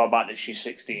too far back that she's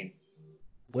 16.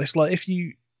 Well, it's like if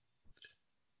you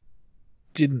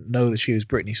didn't know that she was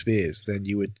Britney Spears, then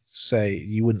you wouldn't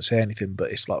say anything.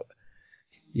 But it's like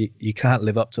you can't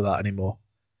live up to that anymore.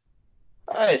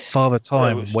 Father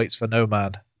Time waits for no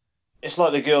man. It's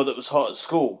like the girl that was hot at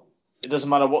school. It doesn't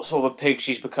matter what sort of a pig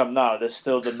she's become now. There's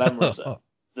still the memories there,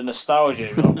 the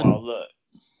nostalgia. Like, well, look.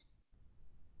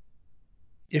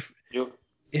 If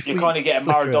you kind of get a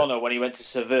Maradona when he went to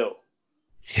Seville.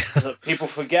 Yeah. People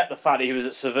forget the fact that he was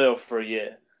at Seville for a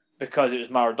year because it was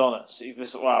Maradona. So you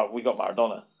just, wow, we got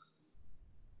Maradona.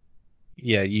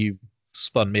 Yeah, you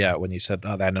spun me out when you said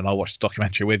that then, and I watched the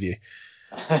documentary with you.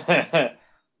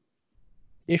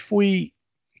 If we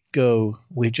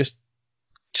just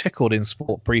tickled in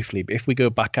sport briefly, but if we go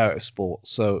back out of sport,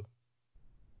 so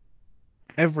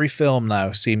every film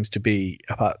now seems to be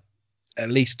about at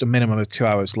least a minimum of 2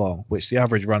 hours long, which the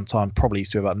average runtime probably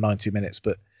used to be about 90 minutes.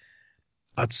 But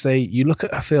I'd say you look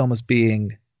at a film as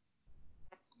being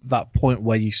that point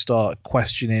where you start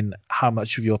questioning how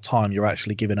much of your time you're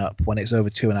actually giving up when it's over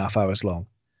 2.5 hours long.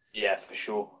 Yeah, for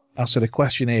sure. And so the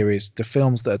question here is the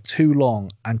films that are too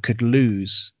long and could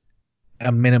lose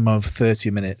a minimum of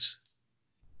 30 minutes.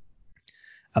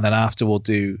 And then after we'll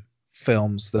do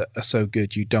films that are so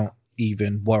good you don't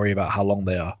even worry about how long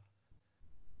they are.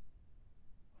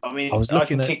 I mean, I was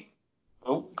looking at...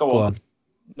 Oh, go on.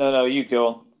 No, you go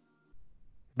on.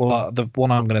 Well, the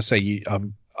one I'm going to say,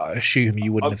 I assume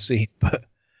you wouldn't have seen, but...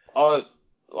 What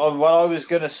I was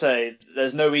going to say,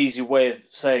 there's no easy way of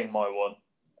saying my one.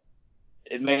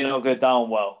 It may not go down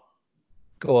well.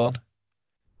 Go on.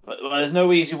 But there's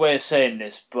no easy way of saying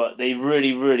this, but they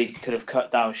really, really could have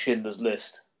cut down Schindler's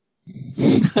List.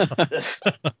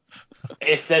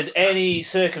 If there's any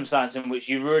circumstance in which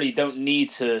you really don't need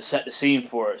to set the scene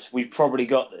for us, we've probably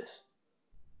got this.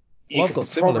 You could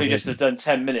probably just have done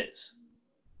 10 minutes.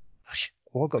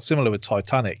 Well, I've got similar with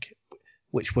Titanic,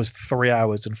 which was 3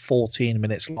 hours and 14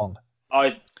 minutes long.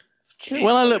 When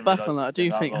I look back on that, I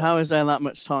do think, how is there that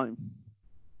much time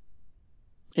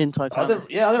in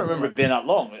Titanic? I don't remember it being that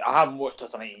long. I haven't watched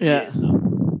Titanic in years now.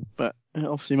 But it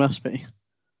obviously must be.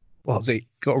 Well, has it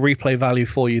got a replay value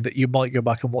for you that you might go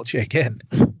back and watch it again?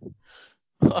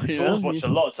 I've watched a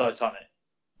lot of Titanic.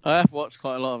 I have watched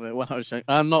quite a lot of it when I was young.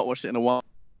 I have not watched it in a while.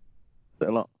 A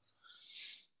lot.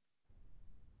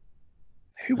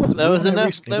 Who was there was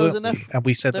enough, and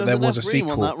we said that there was a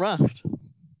sequel on that raft.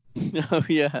 Oh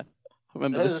yeah, I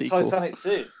remember the sequel. Titanic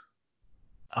 2.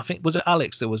 I think was it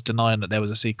Alex that was denying that there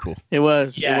was a sequel. It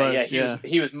was.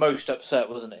 He was most upset,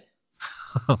 wasn't he?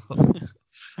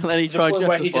 And then he tried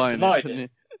where he just denied it.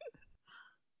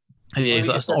 Yeah, he's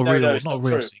like, that's not a real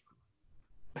sequel.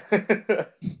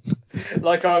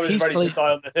 Like I was ready to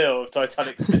die on the hill of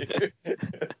Titanic 2.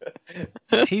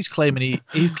 He's claiming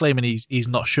he's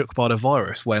not shook by the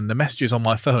virus when the messages on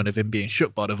my phone of him being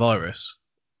shook by the virus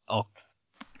are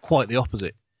quite the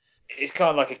opposite. it's kind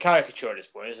of like a caricature at this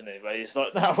point, isn't it? But it's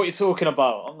like, what are you talking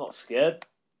about? I'm not scared.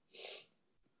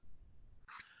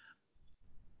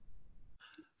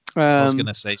 I was going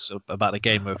to say about the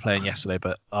game we were playing yesterday,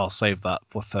 but I'll save that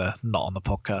with not on the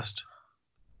podcast.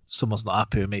 Someone's not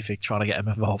happy with me for trying to get him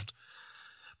involved.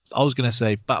 I was going to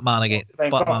say Batman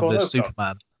vs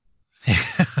Superman.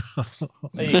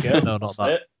 There you go. No, not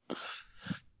that.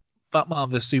 Batman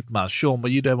vs Superman. Sean, were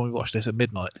you there when we watched this at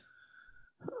midnight?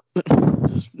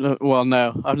 Well,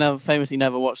 no. I've famously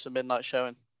never watched a midnight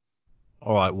showing.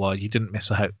 All right, well, you didn't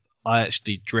miss out. I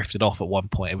actually drifted off at one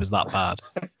point. It was that bad.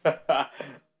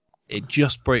 It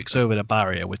just breaks over the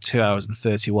barrier with 2 hours and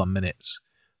 31 minutes.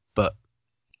 But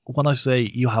when I say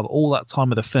you have all that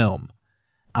time of the film,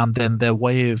 and then their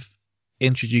way of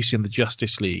introducing the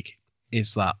Justice League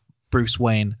is that Bruce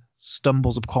Wayne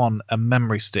stumbles upon a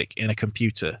memory stick in a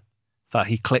computer that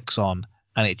he clicks on,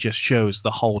 and it just shows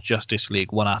the whole Justice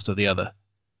League one after the other.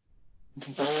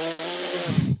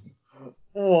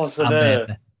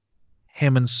 Then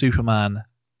him and Superman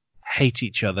hate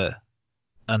each other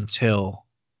until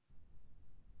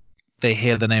they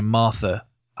hear the name Martha,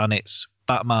 and it's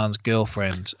Batman's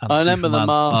girlfriend and Superman's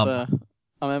mum.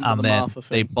 I remember the Martha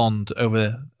they bond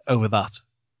over that,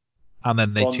 and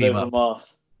then they team up. Martha.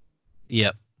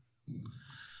 Yep.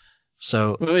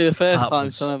 So will be the first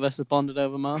time some of us have bonded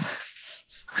over Martha.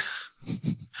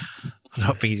 I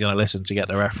don't think he's going to listen to get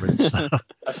the reference.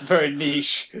 That's very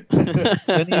niche.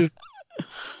 Did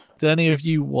any of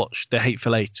you watch The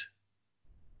Hateful Eight?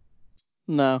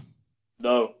 No.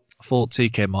 I thought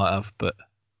TK might have, but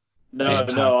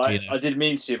I did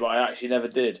mean to, but I actually never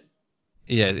did.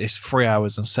 Yeah, it's 3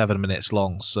 hours and 7 minutes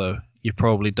long, so you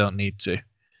probably don't need to.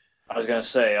 I was going to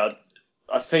say,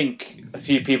 I think a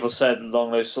few people said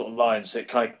along those sort of lines, so it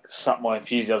kind of sapped my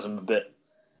enthusiasm a bit.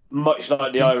 Much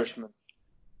like The Irishman.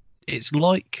 It's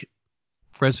like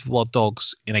Reservoir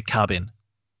Dogs in a cabin,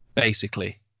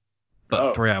 basically,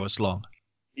 but 3 hours long.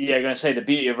 Yeah, I'm going to say the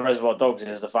beauty of Reservoir Dogs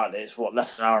is the fact that it's,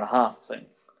 less than an hour and a half, I think.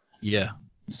 Yeah.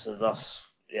 So that's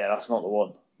not the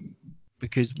one.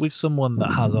 Because with someone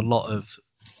that has a lot of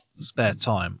spare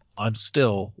time, I'm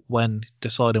still, when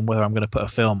deciding whether I'm going to put a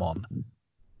film on,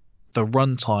 the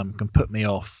runtime can put me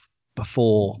off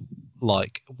before,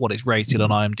 like, what it's rated on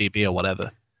IMDb or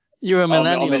whatever. You're a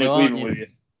millennial, I'm in agreement with you.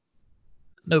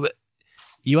 No, but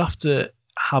you have to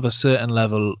have a certain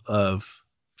level of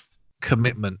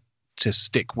commitment to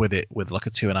stick with it with like a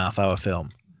 2.5 hour film.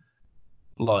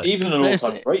 Like even an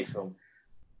all-time great film.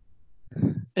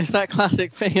 It's that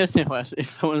classic thing, isn't it, Wes? If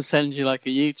someone sends you like a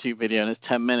YouTube video and it's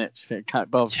 10 minutes, you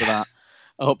can't bother for that.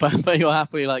 Oh, but you'll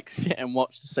happily like sit and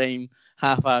watch the same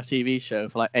half-hour TV show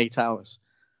for like 8 hours.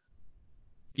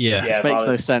 Yeah, it makes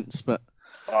no sense. But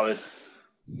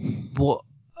what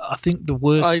I think the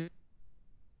worst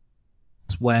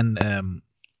is when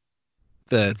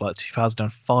the like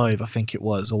 2005, I think it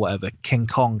was, or whatever, King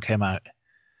Kong came out,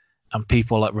 and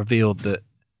people like revealed that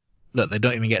look, they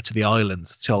don't even get to the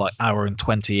islands till like hour and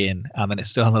 20 in, and then it's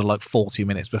still another like 40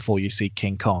 minutes before you see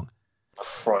King Kong.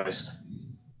 Christ.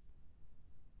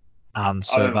 And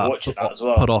so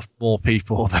that put off more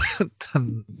people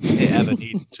than it ever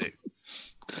needed to.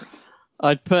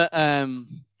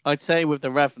 I'd say with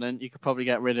The Revenant, you could probably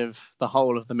get rid of the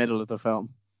whole of the middle of the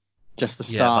film. Just the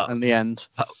start and the end.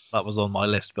 That was on my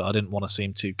list, but I didn't want to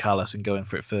seem too callous and go in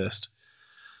for it first.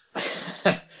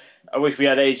 I wish we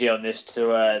had AJ on this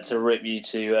to rip you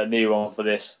to a new one for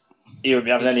this. He wouldn't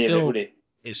be having any of it, would he?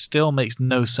 It still makes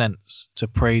no sense to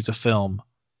praise a film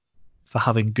for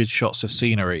having good shots of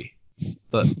scenery,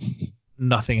 but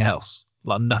nothing else.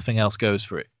 Like nothing else goes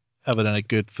for it, other than a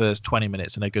good first 20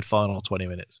 minutes and a good final 20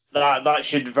 minutes. That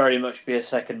should very much be a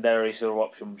secondary sort of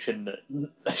option, shouldn't it?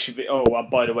 That should be. Oh, and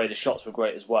by the way, the shots were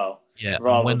great as well. Yeah,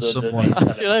 when someone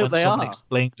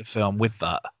explains the film with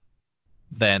that,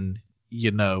 then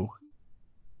you know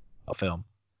a film.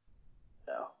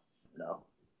 No,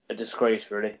 a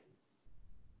disgrace, really.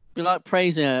 You like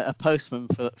praising a postman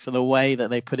for the way that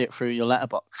they put it through your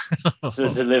letterbox. It's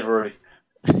the delivery.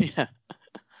 Yeah.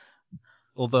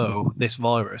 Although this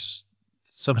virus,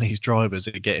 some of these drivers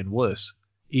are getting worse.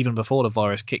 Even before the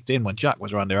virus kicked in, when Jack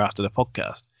was around there after the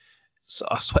podcast, so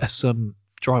I swear some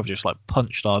driver just like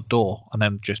punched our door and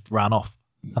then just ran off,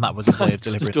 and that was a way of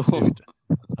delivering food,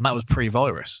 and that was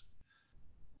pre-virus.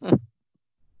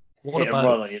 What about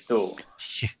run on your door?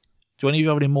 Do any of you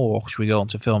have any more? Or should we go on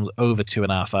to films over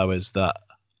 2.5 hours that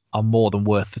are more than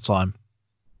worth the time?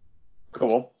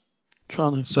 Go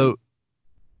on. So,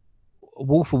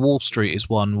 Wolf of Wall Street is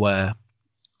one where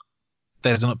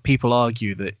people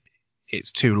argue that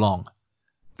it's too long,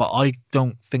 but I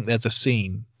don't think there's a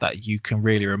scene that you can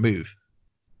really remove.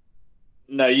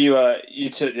 No, you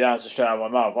took the answer straight out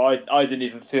of my mouth. I didn't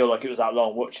even feel like it was that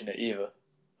long watching it either.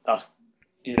 That's,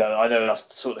 I know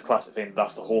that's sort of the classic thing.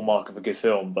 That's the hallmark of a good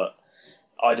film, but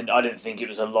I didn't think it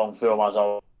was a long film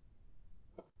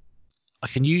I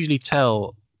can usually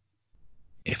tell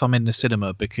if I'm in the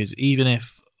cinema, because even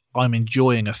if I'm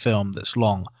enjoying a film that's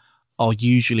long, I'll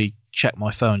usually check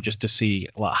my phone just to see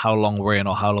like how long we're in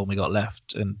or how long we got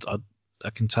left, and I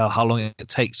can tell how long it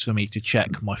takes for me to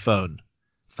check my phone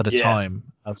for the time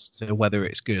as to whether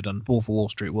it's good. And Wolf of Wall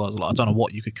Street was like, I don't know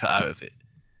what you could cut out of it.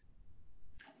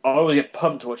 I always get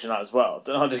pumped watching that as well.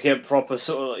 Don't I just get proper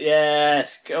sort of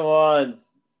yes, come on.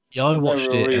 Yeah, I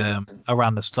watched it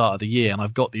around the start of the year, and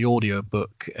I've got the audio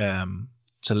book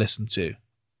to listen to,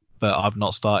 but I've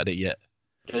not started it yet.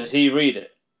 Does he read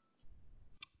it?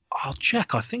 I'll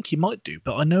check. I think he might do,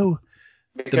 but I know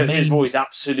because his voice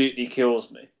absolutely kills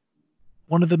me.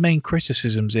 One of the main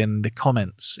criticisms in the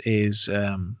comments is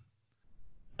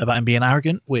about him being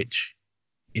arrogant, which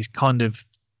is kind of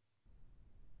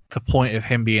the point of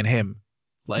him being him.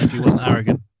 Like, if he wasn't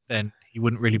arrogant, then he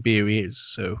wouldn't really be who he is.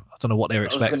 So I don't know what they're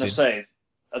expecting. I was going to say,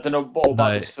 I don't know what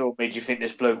about this film made you think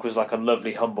this bloke was like a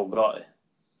lovely, humble guy.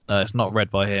 No, it's not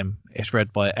read by him. It's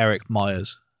read by Eric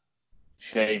Myers.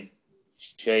 Shame.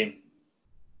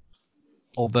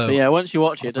 Although, but yeah, once you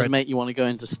watch it, it does make you want to go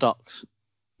into stocks.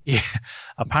 Yeah,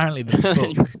 apparently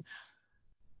the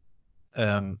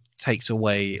book takes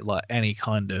away like any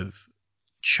kind of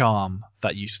charm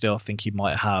that you still think he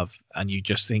might have, and you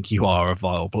just think you are a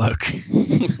vile bloke.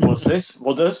 What's this?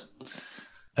 What does?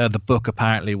 The book,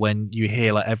 apparently, when you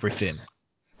hear like everything,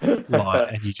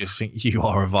 like, and you just think you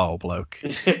are a vile bloke.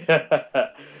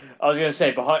 I was going to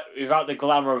say, without the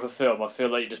glamour of a film, I feel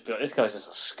like you just be like, this guy's just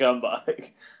a scumbag.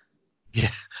 Yeah.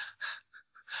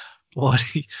 Well,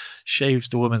 he shaves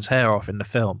the woman's hair off in the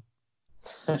film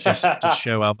just to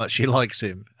show how much he likes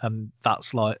him, and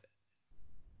that's like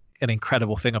an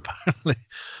incredible thing, apparently.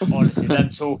 Honestly, them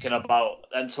talking about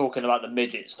the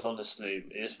midgets, honestly,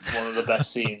 is one of the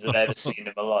best scenes I've ever seen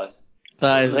in my life.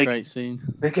 That is a great scene.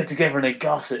 They get together and they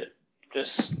gossip.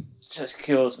 Just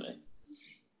kills me.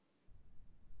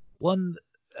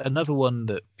 Another one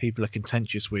that people are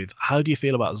contentious with. How do you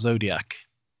feel about Zodiac?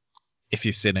 If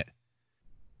you've seen it.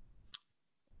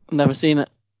 Never seen it.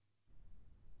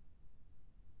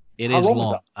 It is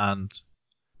long, and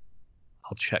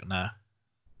I'll check now.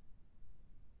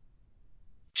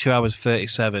 2 hours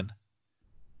 37.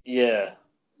 Yeah.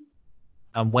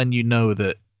 And when you know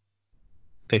that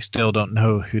they still don't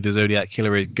know who the Zodiac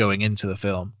Killer is going into the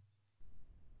film.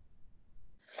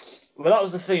 Well, that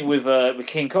was the thing with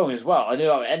King Kong as well. I knew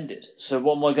how it ended. So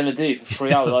what am I going to do for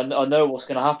 3 hours? I know what's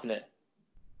going to happen here.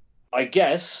 I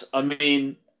guess, I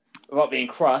mean, without being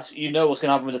crass, you know what's going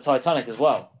to happen with the Titanic as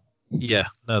well. Yeah,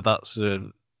 no, that's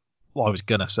what I was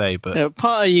going to say. But yeah,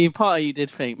 part of you did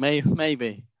think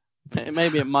maybe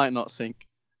it might not sink.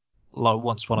 Like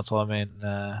Once Upon a Time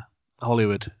in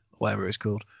Hollywood, whatever it's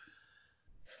called.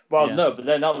 Well, yeah. No, but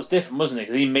then that was different, wasn't it?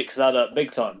 Because he mixed that up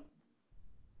big time.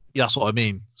 Yeah, that's what I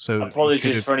mean. So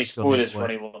apologies for any spoilers for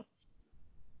anyone.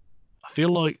 I feel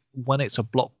like when it's a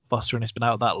blockbuster and it's been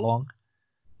out that long,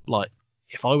 like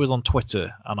if I was on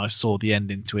Twitter and I saw the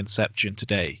ending to Inception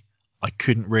today, I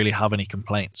couldn't really have any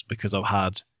complaints because I've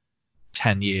had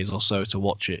 10 years or so to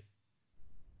watch it.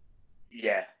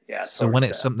 Yeah. So when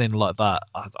it's something like that,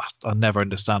 I never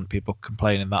understand people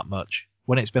complaining that much.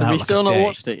 When it's been out, have you still not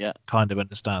watched it yet? Kind of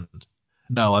understand.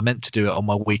 No, I meant to do it on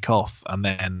my week off, and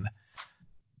then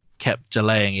kept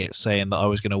delaying it, saying that I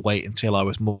was going to wait until I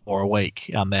was more awake,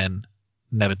 and then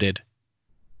never did.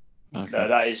 Okay. No,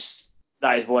 that is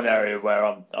one area where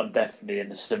I'm definitely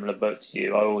in a similar boat to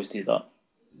you. I always do that.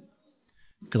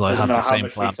 Because I had the same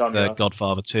plan for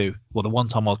Godfather 2. Well, the one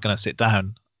time I was going to sit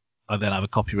down, I then have a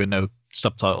copy with no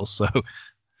subtitles, so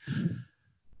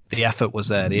the effort was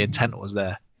there, the intent was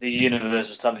there. The universe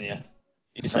was telling you.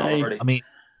 It's not already. I mean,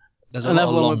 there's a lot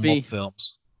of long mob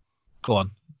films. Go on,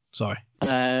 sorry.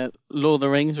 Lord of the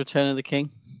Rings, Return of the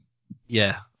King.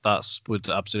 Yeah, that would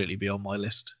absolutely be on my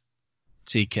list.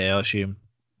 TK, I assume,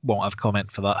 won't have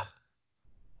comment for that.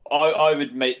 I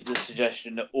would make the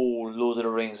suggestion that all Lord of the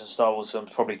Rings and Star Wars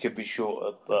films probably could be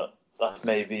shorter, but that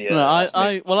may be... no,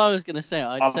 I was going to say...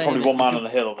 I'm probably one man on the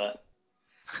hill on that.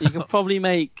 You could probably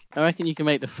I reckon you can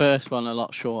make the first one a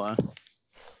lot shorter.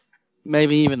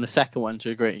 Maybe even the second one to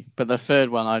agree. But the third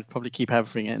one, I'd probably keep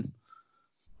everything in.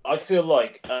 I feel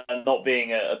like, not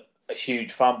being a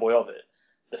huge fanboy of it,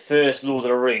 the first Lord of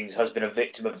the Rings has been a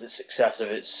victim of the success of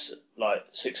its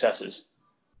successors.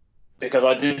 Because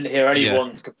I didn't hear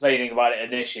anyone complaining about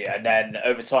it initially, and then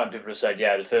over time people have said,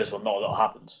 yeah, the first one, not a lot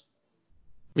happens.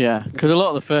 Yeah, because a lot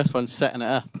of the first one's setting it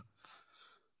up.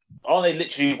 Aren't they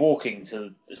literally walking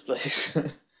to this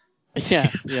place? Yeah.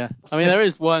 I mean,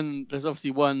 there's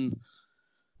obviously one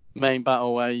main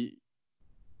battle where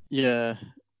your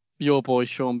boy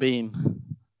Sean Bean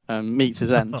meets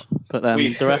his end, but then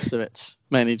the rest of it's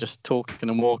mainly just talking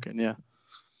and walking. Yeah.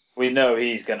 We know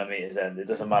he's going to meet his end. It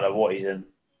doesn't matter what he's in.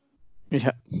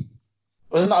 Yeah.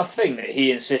 Wasn't that a thing that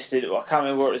he insisted? I can't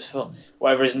remember what his film,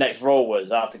 whatever his next role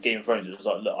was after Game of Thrones. It was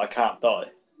like, look, I can't die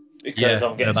because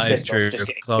I'm getting sick. True, just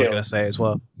getting I was going to say it as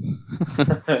well.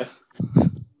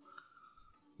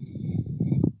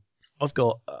 I've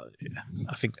got.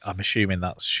 I'm assuming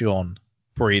that's Sean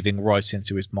breathing right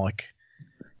into his mic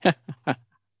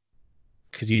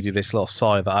because you do this little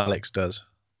sigh that Alex does.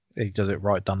 He does it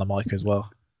right down the mic as well.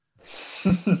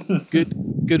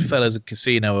 Goodfellas and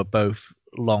Casino are both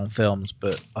long films,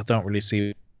 but I don't really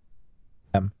see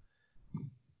them.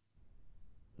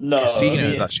 No, Casino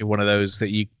is actually one of those that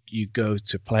you go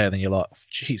to play and then you're like,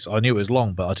 jeez, I knew it was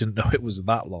long, but I didn't know it was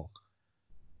that long.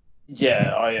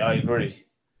 Yeah, I agree.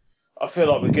 I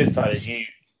feel like with Goodfellas,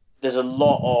 there's a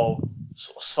lot of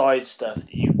sort of side stuff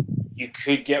that you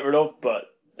could get rid of, but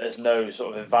there's no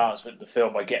sort of advancement in the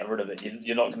film by getting rid of it.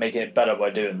 You're not making it better by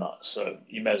doing that, so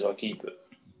you may as well keep it.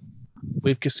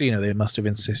 With Casino, they must have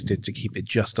insisted to keep it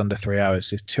just under 3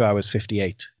 hours. It's 2 hours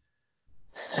 58.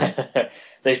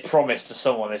 They promised to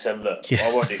someone. They said, "Look,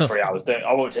 I won't do 3 hours.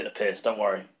 I won't take the piss. Don't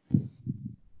worry."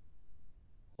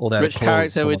 Which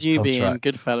character would you be in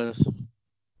Goodfellas?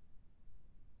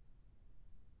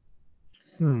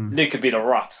 Luke could be the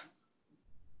rat.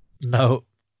 No,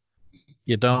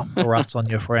 you don't rat on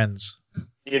your friends.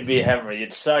 You'd be Henry.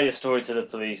 You'd sell your story to the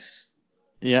police.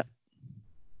 Yeah.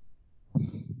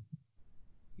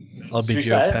 I'll be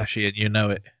Joe Pesci, and you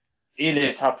know it. He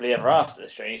lived happily ever after,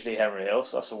 strangely, Henry Hill,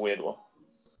 so that's a weird one.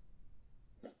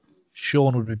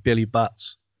 Sean would be Billy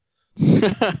Batts.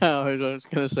 I was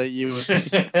going to say you would.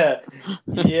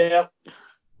 Yeah.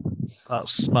 That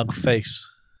smug face.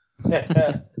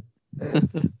 That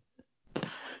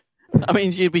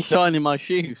means you'd be shining my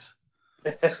shoes.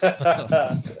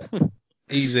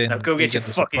 He's in. Now go get your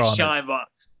fucking shine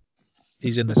box.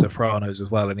 He's in The Sopranos as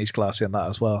well, and he's classy in that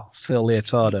as well. Phil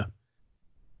Leotardo.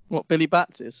 What, Billy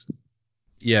Batts is?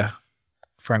 Yeah.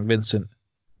 Frank Vincent.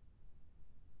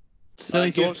 Still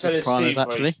need to watch The Sopranos,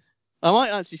 actually. I might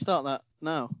actually start that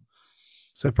now.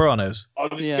 Sopranos? I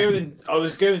was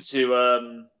going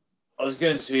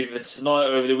to either tonight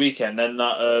or over the weekend, then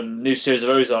that new series of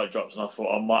Ozark drops, and I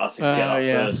thought I might have to get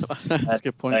that first. That's a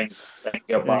good point. Then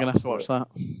You're going to have to watch that.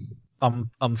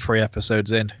 I'm 3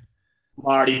 episodes in.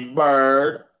 Marty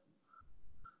Bird.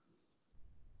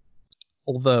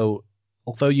 Although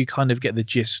you kind of get the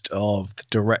gist of the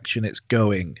direction it's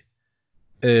going,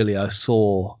 earlier I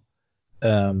saw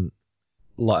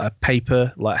like a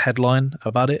paper, like headline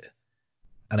about it,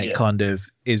 and it kind of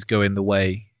is going the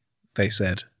way they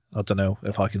said. I don't know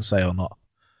if I can say or not.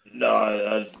 No,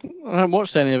 I haven't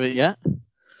watched any of it yet.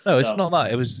 No, it's not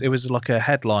that. It was like a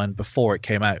headline before it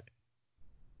came out.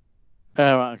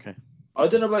 Oh, right, okay. I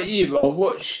don't know about you, but I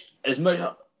watch as much.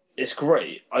 It's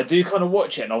great. I do kind of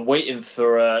watch it, and I'm waiting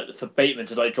for Bateman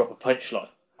to like drop a punchline.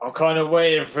 I'm kind of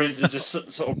waiting for him to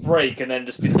just sort of break and then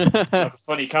just be like a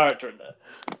funny character in there.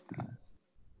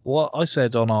 What I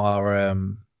said on our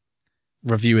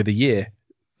review of the year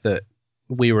that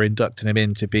we were inducting him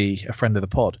in to be a friend of the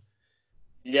pod.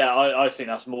 Yeah, I think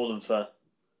that's more than fair.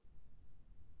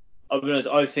 I'll be honest,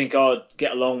 I think I'd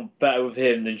get along better with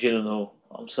him than Gyllenhaal.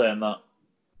 I'm saying that.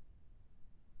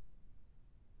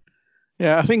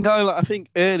 Yeah, I think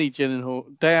early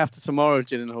Gyllenhaal, day after tomorrow,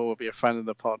 Gyllenhaal will be a friend of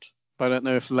the pod. But I don't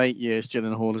know if late years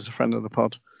Gyllenhaal is a friend of the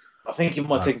pod. I think he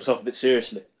might take himself a bit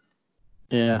seriously.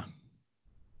 Yeah.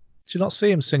 Did you not see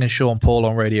him singing Sean Paul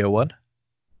on Radio 1?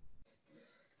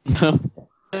 No.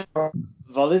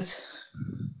 Valid.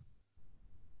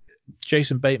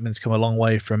 Jason Bateman's come a long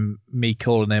way from me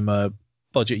calling him a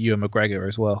budget Ewan McGregor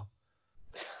as well.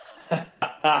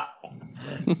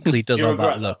 He does have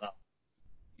that look.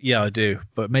 Yeah, I do,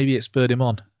 but maybe it spurred him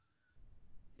on.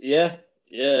 Yeah,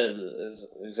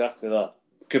 exactly that.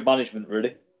 Good management,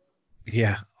 really.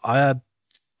 Yeah, I had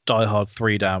Die Hard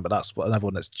 3 down, but that's another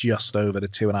one that's just over the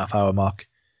 2.5 hour mark.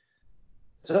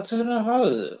 Is that 2.5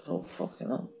 hours? Oh, fucking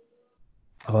hell.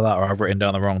 Either that or I've written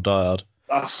down the wrong Die Hard.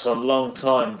 That's a long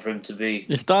time for him to be.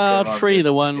 Is Die Hard 3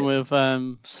 the one with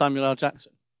Samuel L.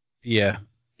 Jackson? Yeah.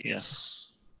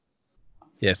 Yes.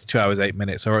 Yeah, it's 2 hours, 8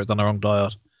 minutes. I wrote down the wrong Die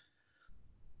Hard.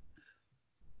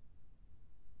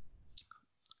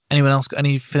 Anyone else got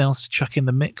anything else to chuck in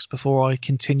the mix before I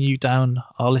continue down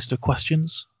our list of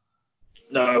questions?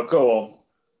 No, go on.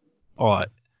 All right.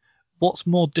 What's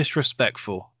more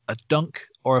disrespectful, a dunk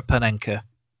or a Panenka?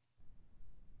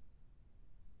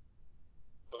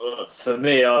 For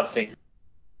me, I think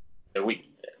every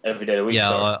day of the week. Yeah,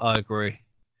 sorry. I agree.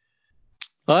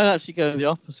 I'd actually go the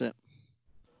opposite.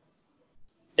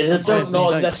 Is a dunk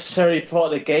not necessarily part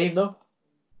of the game, though?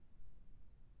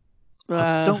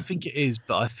 I don't think it is,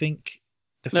 but I think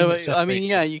the thing that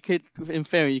separates you could, in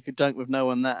theory, you could dunk with no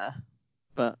one there,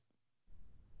 but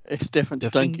it's different to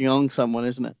dunking on someone,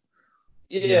 isn't it?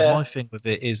 Yeah, my thing with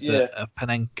it is that a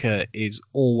Panenka is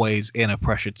always in a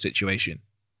pressured situation.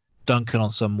 Dunking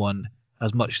on someone,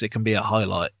 as much as it can be a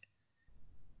highlight,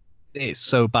 it's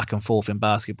so back and forth in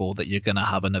basketball that you're going to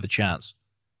have another chance.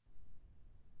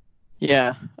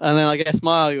 Yeah, and then I guess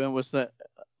my argument was that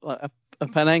like a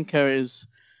Panenka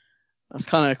that's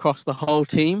kind of across the whole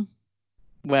team,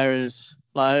 whereas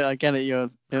like I get it,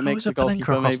 it makes the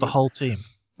goalkeeper across the whole team.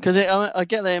 Because I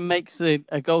get that it makes a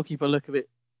goalkeeper look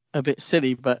a bit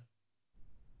silly, but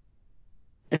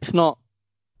it's not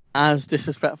as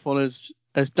disrespectful as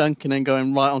dunking and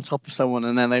going right on top of someone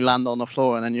and then they land on the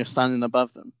floor and then you're standing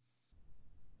above them.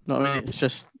 You know what I mean? It's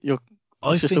just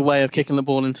a way of kicking the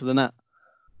ball into the net.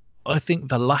 I think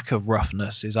the lack of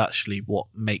roughness is actually what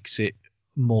makes it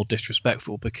more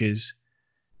disrespectful, because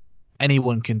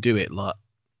anyone can do it. Like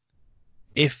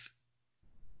if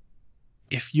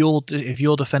you're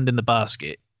defending the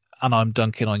basket and I'm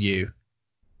dunking on you,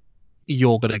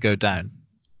 you're going to go down.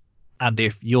 And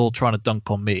if you're trying to dunk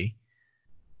on me,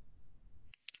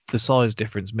 the size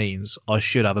difference means I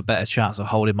should have a better chance of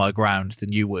holding my ground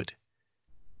than you would.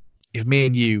 If me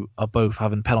and you are both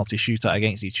having penalty shootout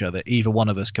against each other, either one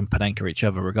of us can Panenka each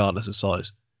other regardless of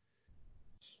size.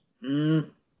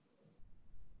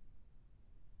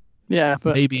 Yeah,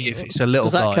 but maybe if it's a little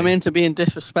does that guy, come into being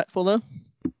disrespectful though?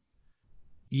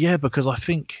 Yeah, because I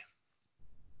think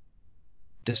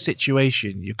the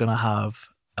situation, you're going to have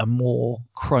a more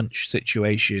crunch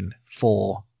situation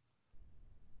for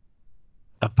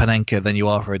a Panenka than you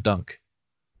are for a dunk.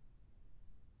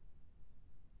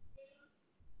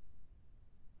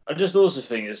 I just also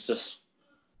think it's just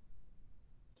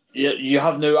you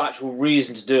have no actual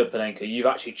reason to do a Panenka. You've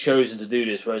actually chosen to do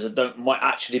this, whereas a dunk might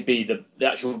actually be the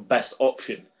actual best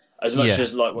option. As much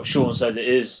as like what Sean says, it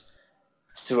is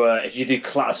to if you do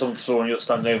clatter someone to the floor and you're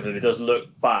standing over them, it does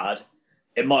look bad.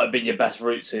 It might have been your best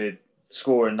route to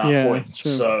scoring that point.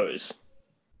 True. So it's.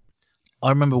 I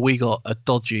remember we got a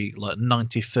dodgy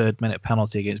 93rd minute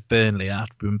penalty against Burnley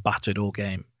after being battered all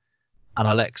game. And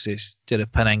Alexis did a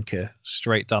Panenka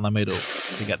straight down the middle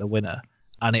to get the winner,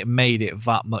 and it made it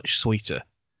that much sweeter.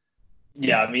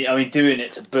 Yeah, I mean, doing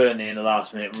it to Burnley in the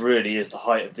last minute really is the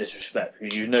height of disrespect,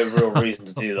 because you've no real reason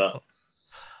to do that.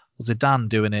 Zidane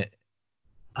doing it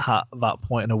at that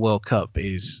point in a World Cup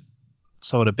is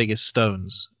some of the biggest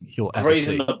stones you'll ever see.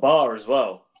 Raising the bar as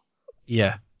well.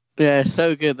 Yeah. Yeah, it's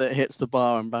so good that it hits the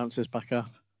bar and bounces back up.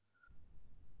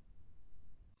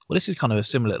 Well, this is kind of a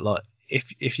similar, like,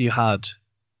 if you had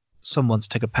someone to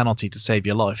take a penalty to save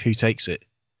your life, who takes it?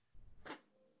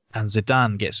 And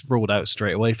Zidane gets ruled out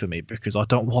straight away for me, because I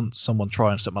don't want someone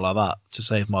trying something like that to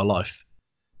save my life.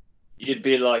 You'd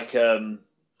be like... Imagine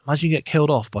you get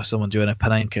killed off by someone doing a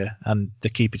Panenka and the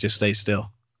keeper just stays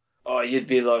still. Oh, you'd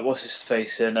be like, what's his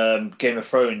face in Game of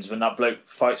Thrones when that bloke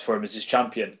fights for him as his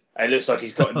champion? And it looks like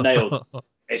he's got him nailed.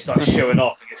 He starts showing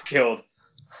off and gets killed.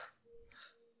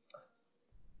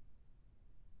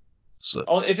 So,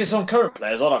 if it's on current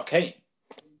players, I'd have Kane.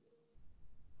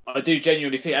 I do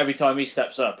genuinely think every time he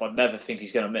steps up, I never think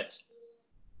he's going to miss.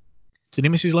 Did he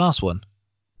miss his last one?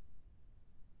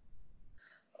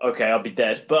 Okay, I'll be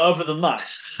dead. But other than that...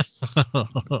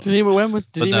 Did he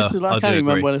miss his last? I can't even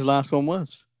remember when his last one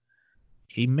was.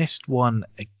 He missed one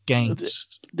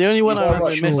against... The only one I remember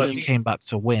missing... He came back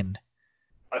to win.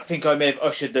 I think I may have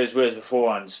ushered those words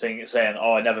beforehand, saying,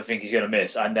 I never think he's going to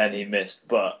miss, and then he missed.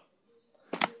 But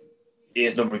he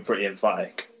is normally pretty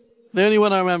emphatic. The only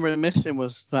one I remember him missing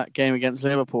was that game against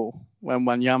Liverpool when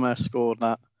Wanyama scored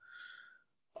that.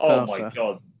 Oh my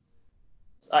God.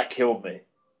 That killed me.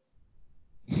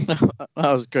 That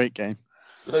was a great game.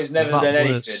 He's never done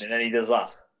anything, and then he does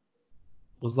that.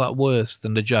 Was that worse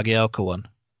than the Jagielka one?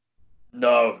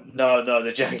 No.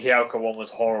 The Jagielka one was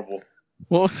horrible.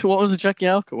 What was the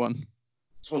Jagielka one?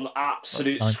 It's one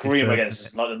absolute scream against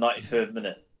us, like the 93rd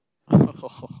minute.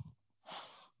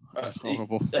 That's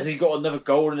horrible. Has he got another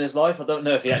goal in his life? I don't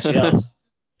know if he actually has.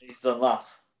 He's done that.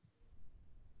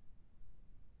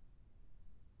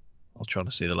 I'll try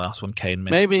to see the last one Kane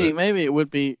missed. Maybe it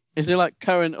would be. Is it like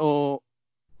current or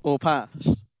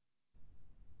past?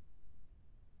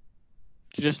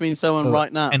 Do you just mean someone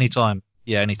right now? Anytime.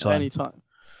 Yeah, anytime. Anytime.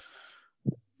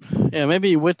 Yeah, maybe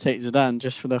he would take Zidane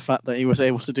just for the fact that he was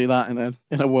able to do that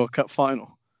in a World Cup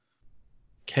final.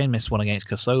 Kane missed one against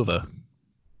Kosovo.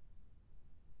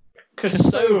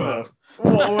 Kosovo.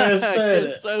 What a way of saying it.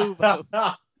 Kosovo.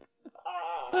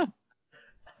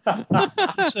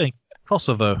 I'm saying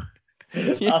Kosovo.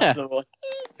 Yeah. That's the one.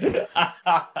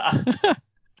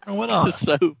 Oh, why not?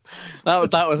 So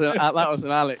that was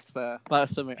an Alex there.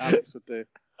 That's something Alex would do.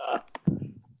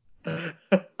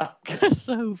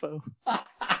 Kosovo.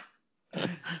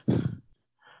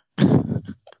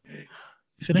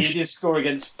 He Finish. did score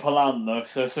against Palan though,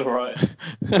 so it's all right.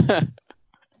 I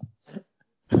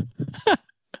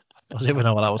don't even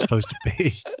know what that was supposed to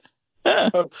be.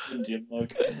 Indian,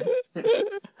 like.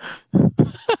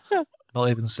 Not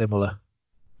even similar.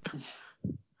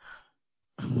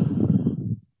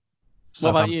 What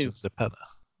about you? Southampton's the pen-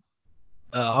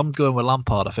 I'm going with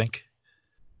Lampard, I think.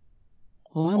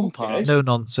 Lampard. No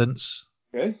nonsense.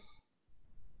 Okay.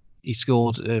 He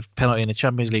scored a penalty in the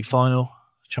Champions League final,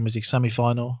 Champions League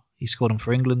semi-final. He scored them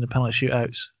for England in penalty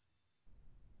shootouts.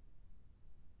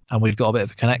 And we've got a bit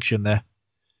of a connection there.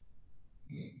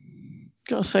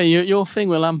 Gotta say, your thing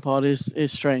with Lampard is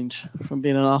strange from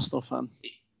being an Arsenal fan.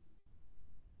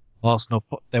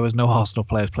 There was no Arsenal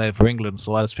players playing for England,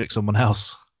 so I just picked someone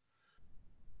else.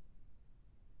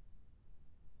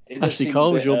 Ashley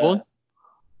Cole was your boy.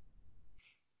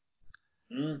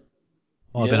 Might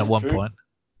have been at one point.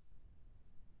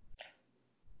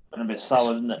 Been a bit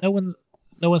sour, isn't it?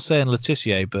 No one's saying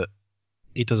Letitia, but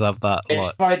he does have that.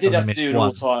 If I did have to do it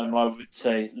all the time, I would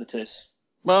say Letitia.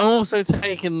 Well, I'm also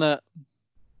taking that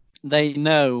they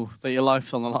know that your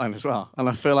life's on the line as well, and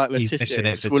I feel like He's missing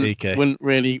it Letitia for TK. wouldn't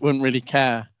really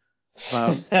care.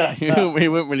 He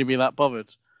wouldn't really be that bothered.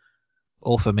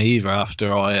 Or for me either,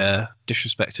 after I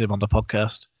disrespected him on the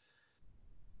podcast.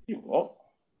 You what?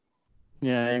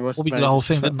 Yeah, he was. Well, we did the whole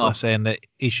thing, didn't I, saying that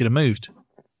he should have moved.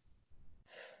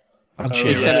 And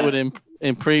He said it would have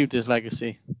improved his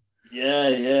legacy.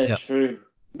 Yeah, true.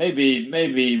 Maybe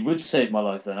he would save my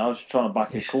life then. I was trying to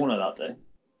back his corner that day.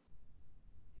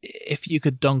 If you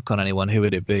could dunk on anyone, who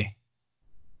would it be?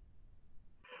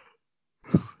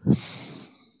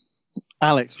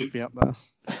 Alex would be up there.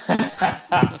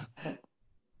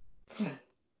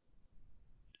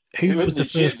 Who was the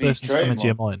first person to come into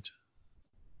your mind?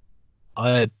 I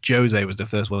heard Jose was the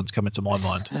first one to come into my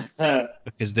mind.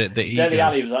 Because the Dele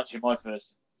Alli was actually my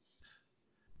first.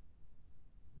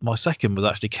 My second was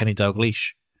actually Kenny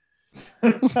Dalglish.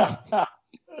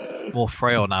 More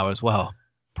frail now as well.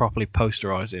 Properly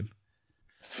posterise him.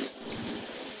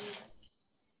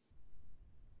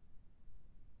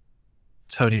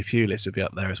 Tony Pulis would be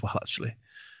up there as well, actually.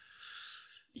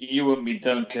 You wouldn't be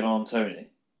dunking on Tony.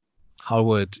 I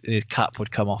would. His cap would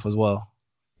come off as well.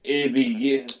 It'd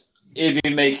be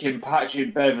making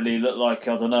Patrick Beverley look like,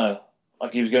 I don't know,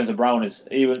 like he was going to Brownies.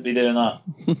 He wouldn't be doing that.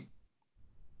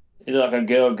 He'd look like a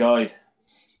girl guide.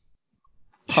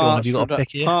 Sean, have you got a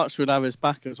pick here? Parch would have his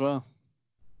back as well.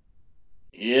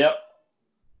 Yep.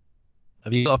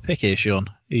 Have you got a pick here, Sean?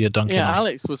 Who you're dunking on?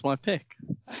 Alex was my pick.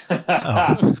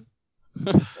 Oh.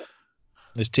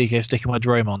 Is TK sticking with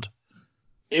Draymond?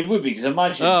 It would be, because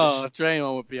imagine...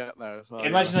 Draymond would be up there as well.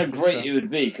 Imagine how great it would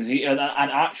be, because an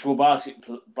actual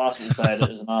basketball player that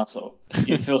is an arsehole.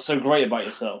 You'd feel so great about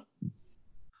yourself.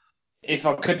 If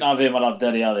I couldn't have him, I'd have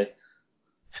Dele Alli.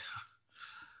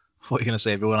 What are you going to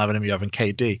say? If you weren't having him, you're having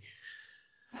KD.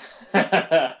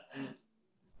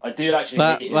 I do actually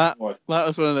that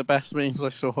was one of the best memes I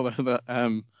saw, though,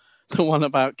 the one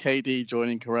about KD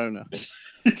joining Corona.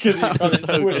 Because he's got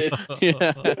so good.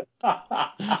 Yeah.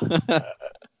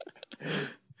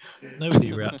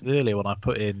 Nobody reacted earlier when I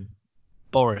put in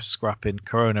Boris scrapping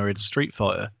Corona in Street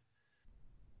Fighter.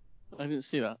 I didn't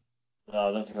see that. No,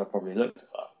 I don't think I probably looked at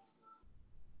that.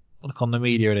 Look on the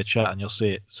media in the chat and you'll see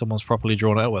it. Someone's properly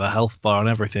drawn it out with a health bar and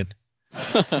everything.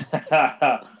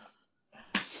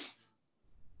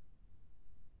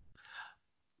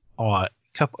 All right,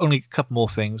 only a couple more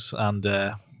things, and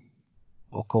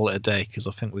we'll call it a day because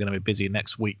I think we're going to be busy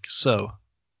next week. So,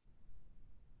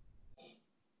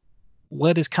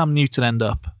 where does Cam Newton end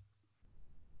up?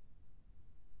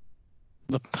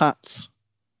 The Pats.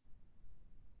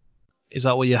 Is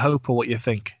that what you hope or what you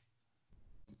think?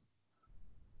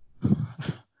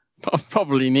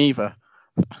 Probably neither.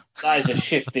 That is a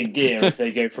shift in gear if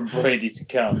they go from Brady to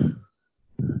Cam.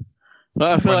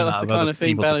 But I feel like that's the kind of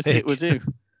thing Belichick would do.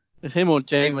 It's him or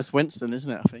Jameis Winston,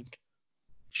 isn't it, I think?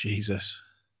 Jesus.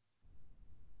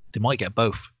 They might get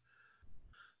both.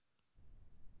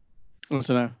 I don't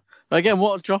know. But again,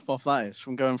 what a drop-off that is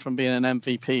from going from being an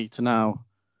MVP to now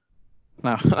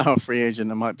a free agent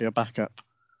and might be a backup.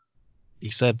 He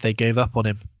said they gave up on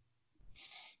him.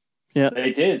 Yeah.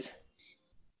 They did.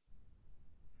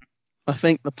 I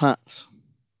think the Pats.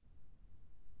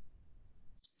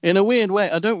 In a weird way,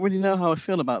 I don't really know how I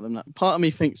feel about them now. Part of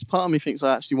me thinks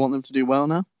I actually want them to do well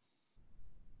now.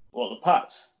 What, the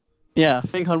Pats? Yeah, I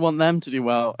think I'd want them to do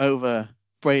well over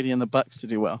Brady and the Bucks to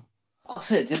do well.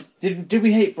 That's it. Did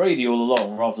we hate Brady all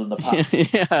along rather than the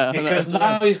Pats? Yeah. Because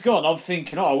now he's gone, I'm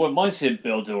thinking, I wouldn't mind seeing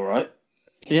Bill do all right.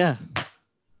 Yeah.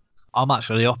 I'm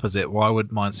actually the opposite, where I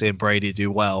wouldn't mind seeing Brady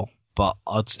do well, but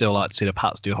I'd still like to see the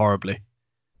Pats do horribly.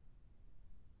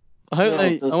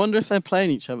 I wonder if they're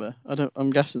playing each other. I'm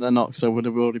guessing they're not, so it would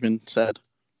have already been said.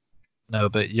 No,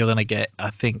 but you're going to get, I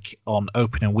think, on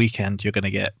opening weekend, you're going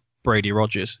to get Brady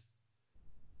Rodgers.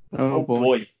 Oh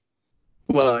boy.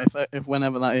 Well, if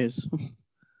whenever that is.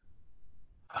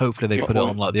 Hopefully they put it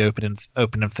on like the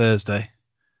opening Thursday.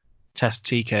 Test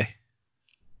TK.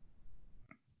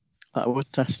 That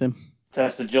would test him.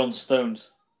 Test the John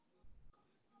Stones.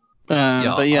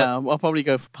 I'll probably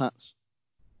go for Pats.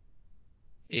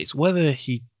 It's whether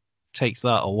he takes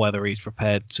that or whether he's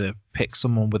prepared to pick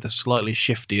someone with a slightly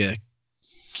shiftier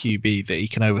QB that he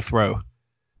can overthrow.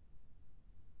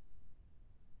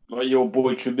 Like your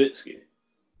boy Trubisky.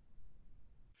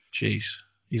 Jeez,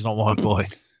 he's not my boy.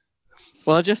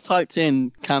 Well, I just typed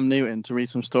in Cam Newton to read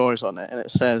some stories on it, and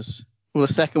it says, the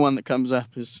second one that comes up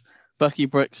is Bucky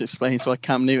Brooks explains why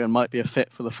Cam Newton might be a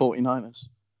fit for the 49ers.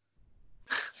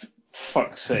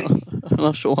 Fuck's sake. I'm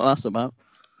not sure what that's about.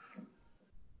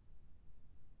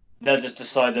 They'll just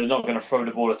decide they're not going to throw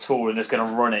the ball at all and they're going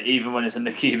to run it, even when it's in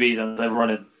the QBs and they're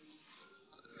running.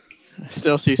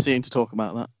 Still too soon to talk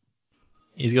about that.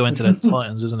 He's going to the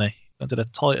Titans, isn't he? Going to the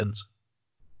Titans.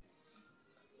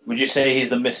 Would you say he's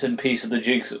the missing piece of the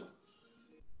jigsaw?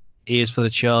 He is for the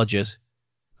Chargers.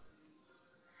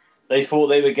 They thought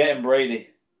they were getting Brady.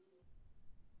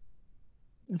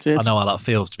 I know how that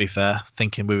feels, to be fair,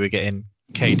 thinking we were getting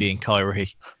KD and Kyrie.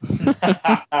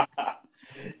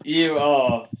 You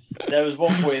are. There was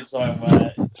one point in time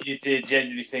where you did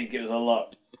genuinely think it was a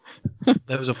lot.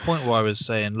 There was a point where I was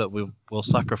saying, look, we'll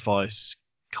sacrifice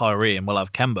Kyrie and we'll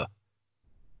have Kemba.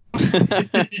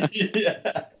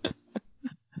 Yeah.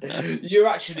 You're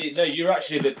actually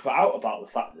a bit put out about the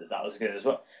fact that was good as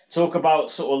well. Talk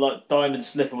about sort of like Diamond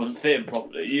Slipper wasn't fitting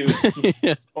properly. You was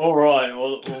Yeah. All right,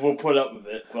 we'll put up with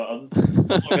it, but I'm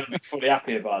not going to be fully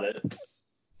happy about it.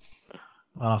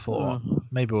 And I thought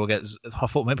maybe we'll get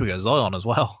Zion as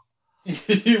well.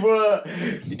 you were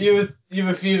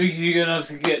feeling you're going to have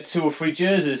to get 2 or 3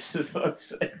 jerseys.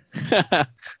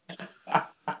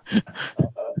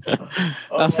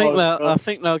 I think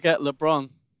they'll get LeBron.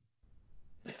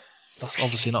 That's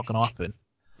obviously not going to happen.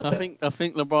 I think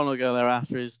LeBron will go there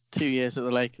after his 2 years at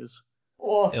the Lakers.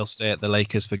 What? He'll stay at the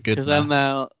Lakers for good. Because then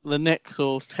the Knicks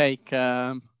will take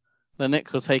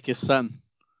his son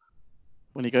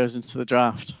when he goes into the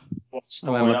draft, and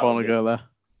then LeBron will go there.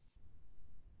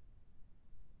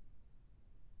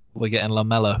 We're getting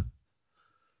LaMelo.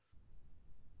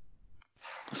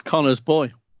 It's Connor's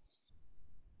boy.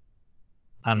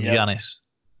 And Giannis.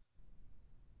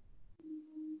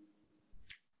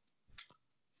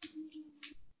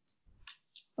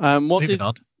 What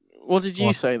did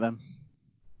you say then?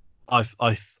 I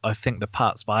think the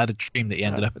Pats, but I had a dream that he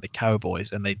ended up at the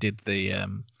Cowboys, and they did the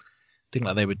thing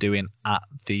like they were doing at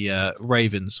the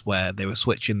Ravens, where they were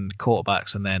switching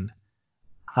quarterbacks and then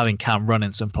having Cam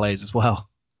running some plays as well.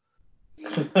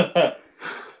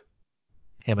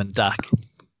 Him and Dak.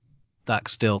 Dak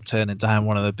still turning down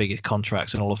one of the biggest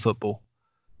contracts in all of football.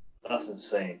 That's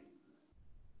insane.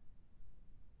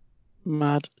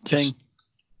 Mad thing.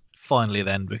 Finally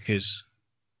then, because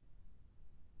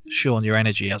Sean, your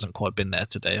energy hasn't quite been there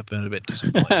today. I've been a bit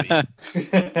disappointed.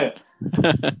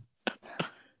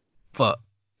 But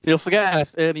you'll forget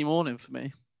it's early morning for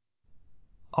me.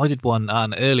 I did one at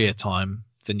an earlier time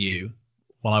than you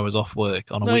when I was off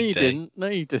work on a weekday. No,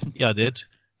 you didn't. Yeah, I did. It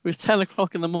was 10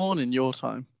 o'clock in the morning your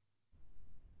time.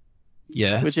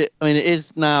 Yeah. It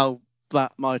is now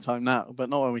my time now, but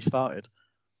not when we started.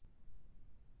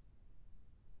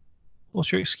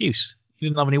 What's your excuse? You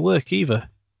didn't have any work either.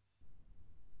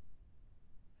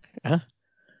 Yeah.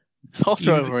 It's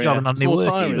hotter over here. You haven't had any work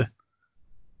either.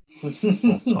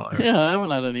 Yeah, I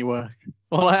haven't had any work.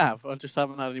 Well, I have. I just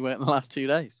haven't had any work in the last 2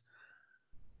 days.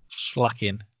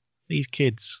 Slacking. These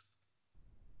kids.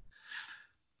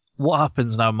 What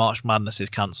happens now March Madness is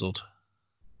cancelled?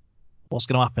 What's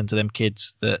going to happen to them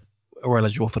kids that are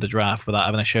eligible for the draft without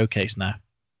having a showcase now?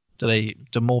 Do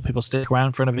more people stick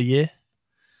around for another year?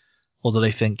 Or do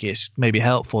they think it's maybe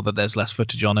helpful that there's less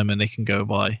footage on them and they can go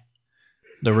by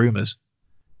the rumours?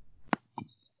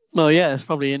 Well, yeah, it's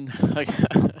probably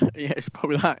it's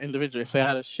probably that individual. If they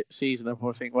had a shit season, they'll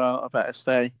probably think, well, I better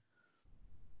stay.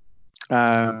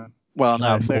 Well,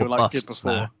 no, if they were like good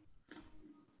before.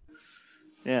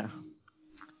 Yeah.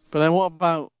 But then what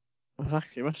about...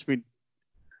 Exactly, it must be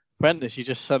horrendous. You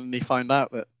just suddenly find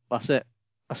out that that's it.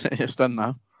 That's it, it's done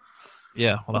now.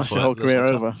 Yeah, well, that's your whole career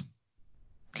over.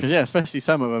 Because, yeah, especially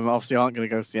some of them obviously aren't going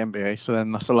to go to the NBA, so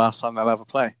then that's the last time they'll ever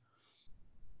play.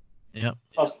 Yeah.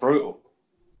 That's brutal.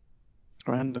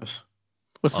 Horrendous.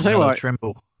 What's the same like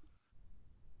Trimble?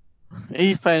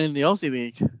 He's playing in the Aussie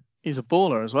League. He's a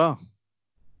baller as well.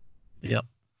 Yep.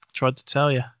 Tried to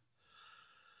tell you.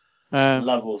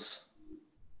 Levels.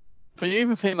 But you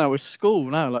even think that with school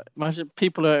now, like imagine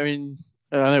people are in,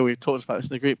 I know we've talked about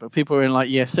this in the group, but people are in like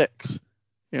year 6.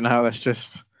 You know how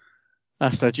that's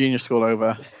their junior school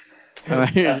over.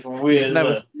 That's weird.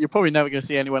 You're probably never going to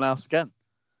see anyone else again.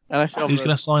 Who's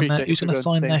going to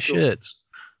sign their shirts?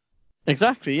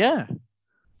 Exactly, yeah.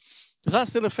 Is that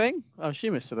still a thing? I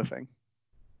assume it's still a thing.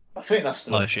 I think that's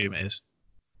still I assume it is.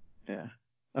 Yeah.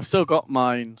 I've still got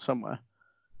mine somewhere.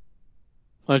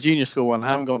 My junior school one. I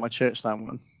haven't got my church town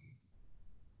one.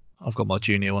 I've got my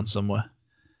junior one somewhere.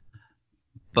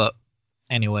 But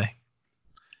anyway,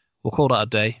 we'll call that a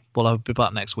day. We'll be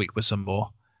back next week with some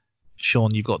more.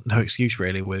 Sean, you've got no excuse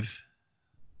really with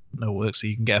no work, so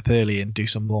you can get up early and do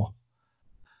some more.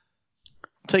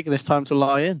 Taking this time to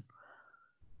lie in.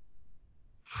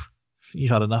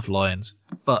 You've had enough lions.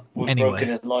 But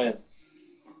anyway,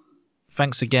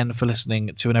 thanks again for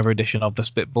listening to another edition of the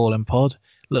Spitballing Pod.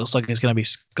 Looks like it's going to be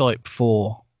Skype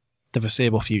for the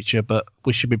foreseeable future, but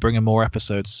we should be bringing more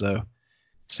episodes, so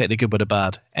take the good with the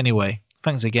bad. Anyway,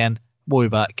 thanks again. We'll be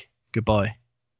back. Goodbye.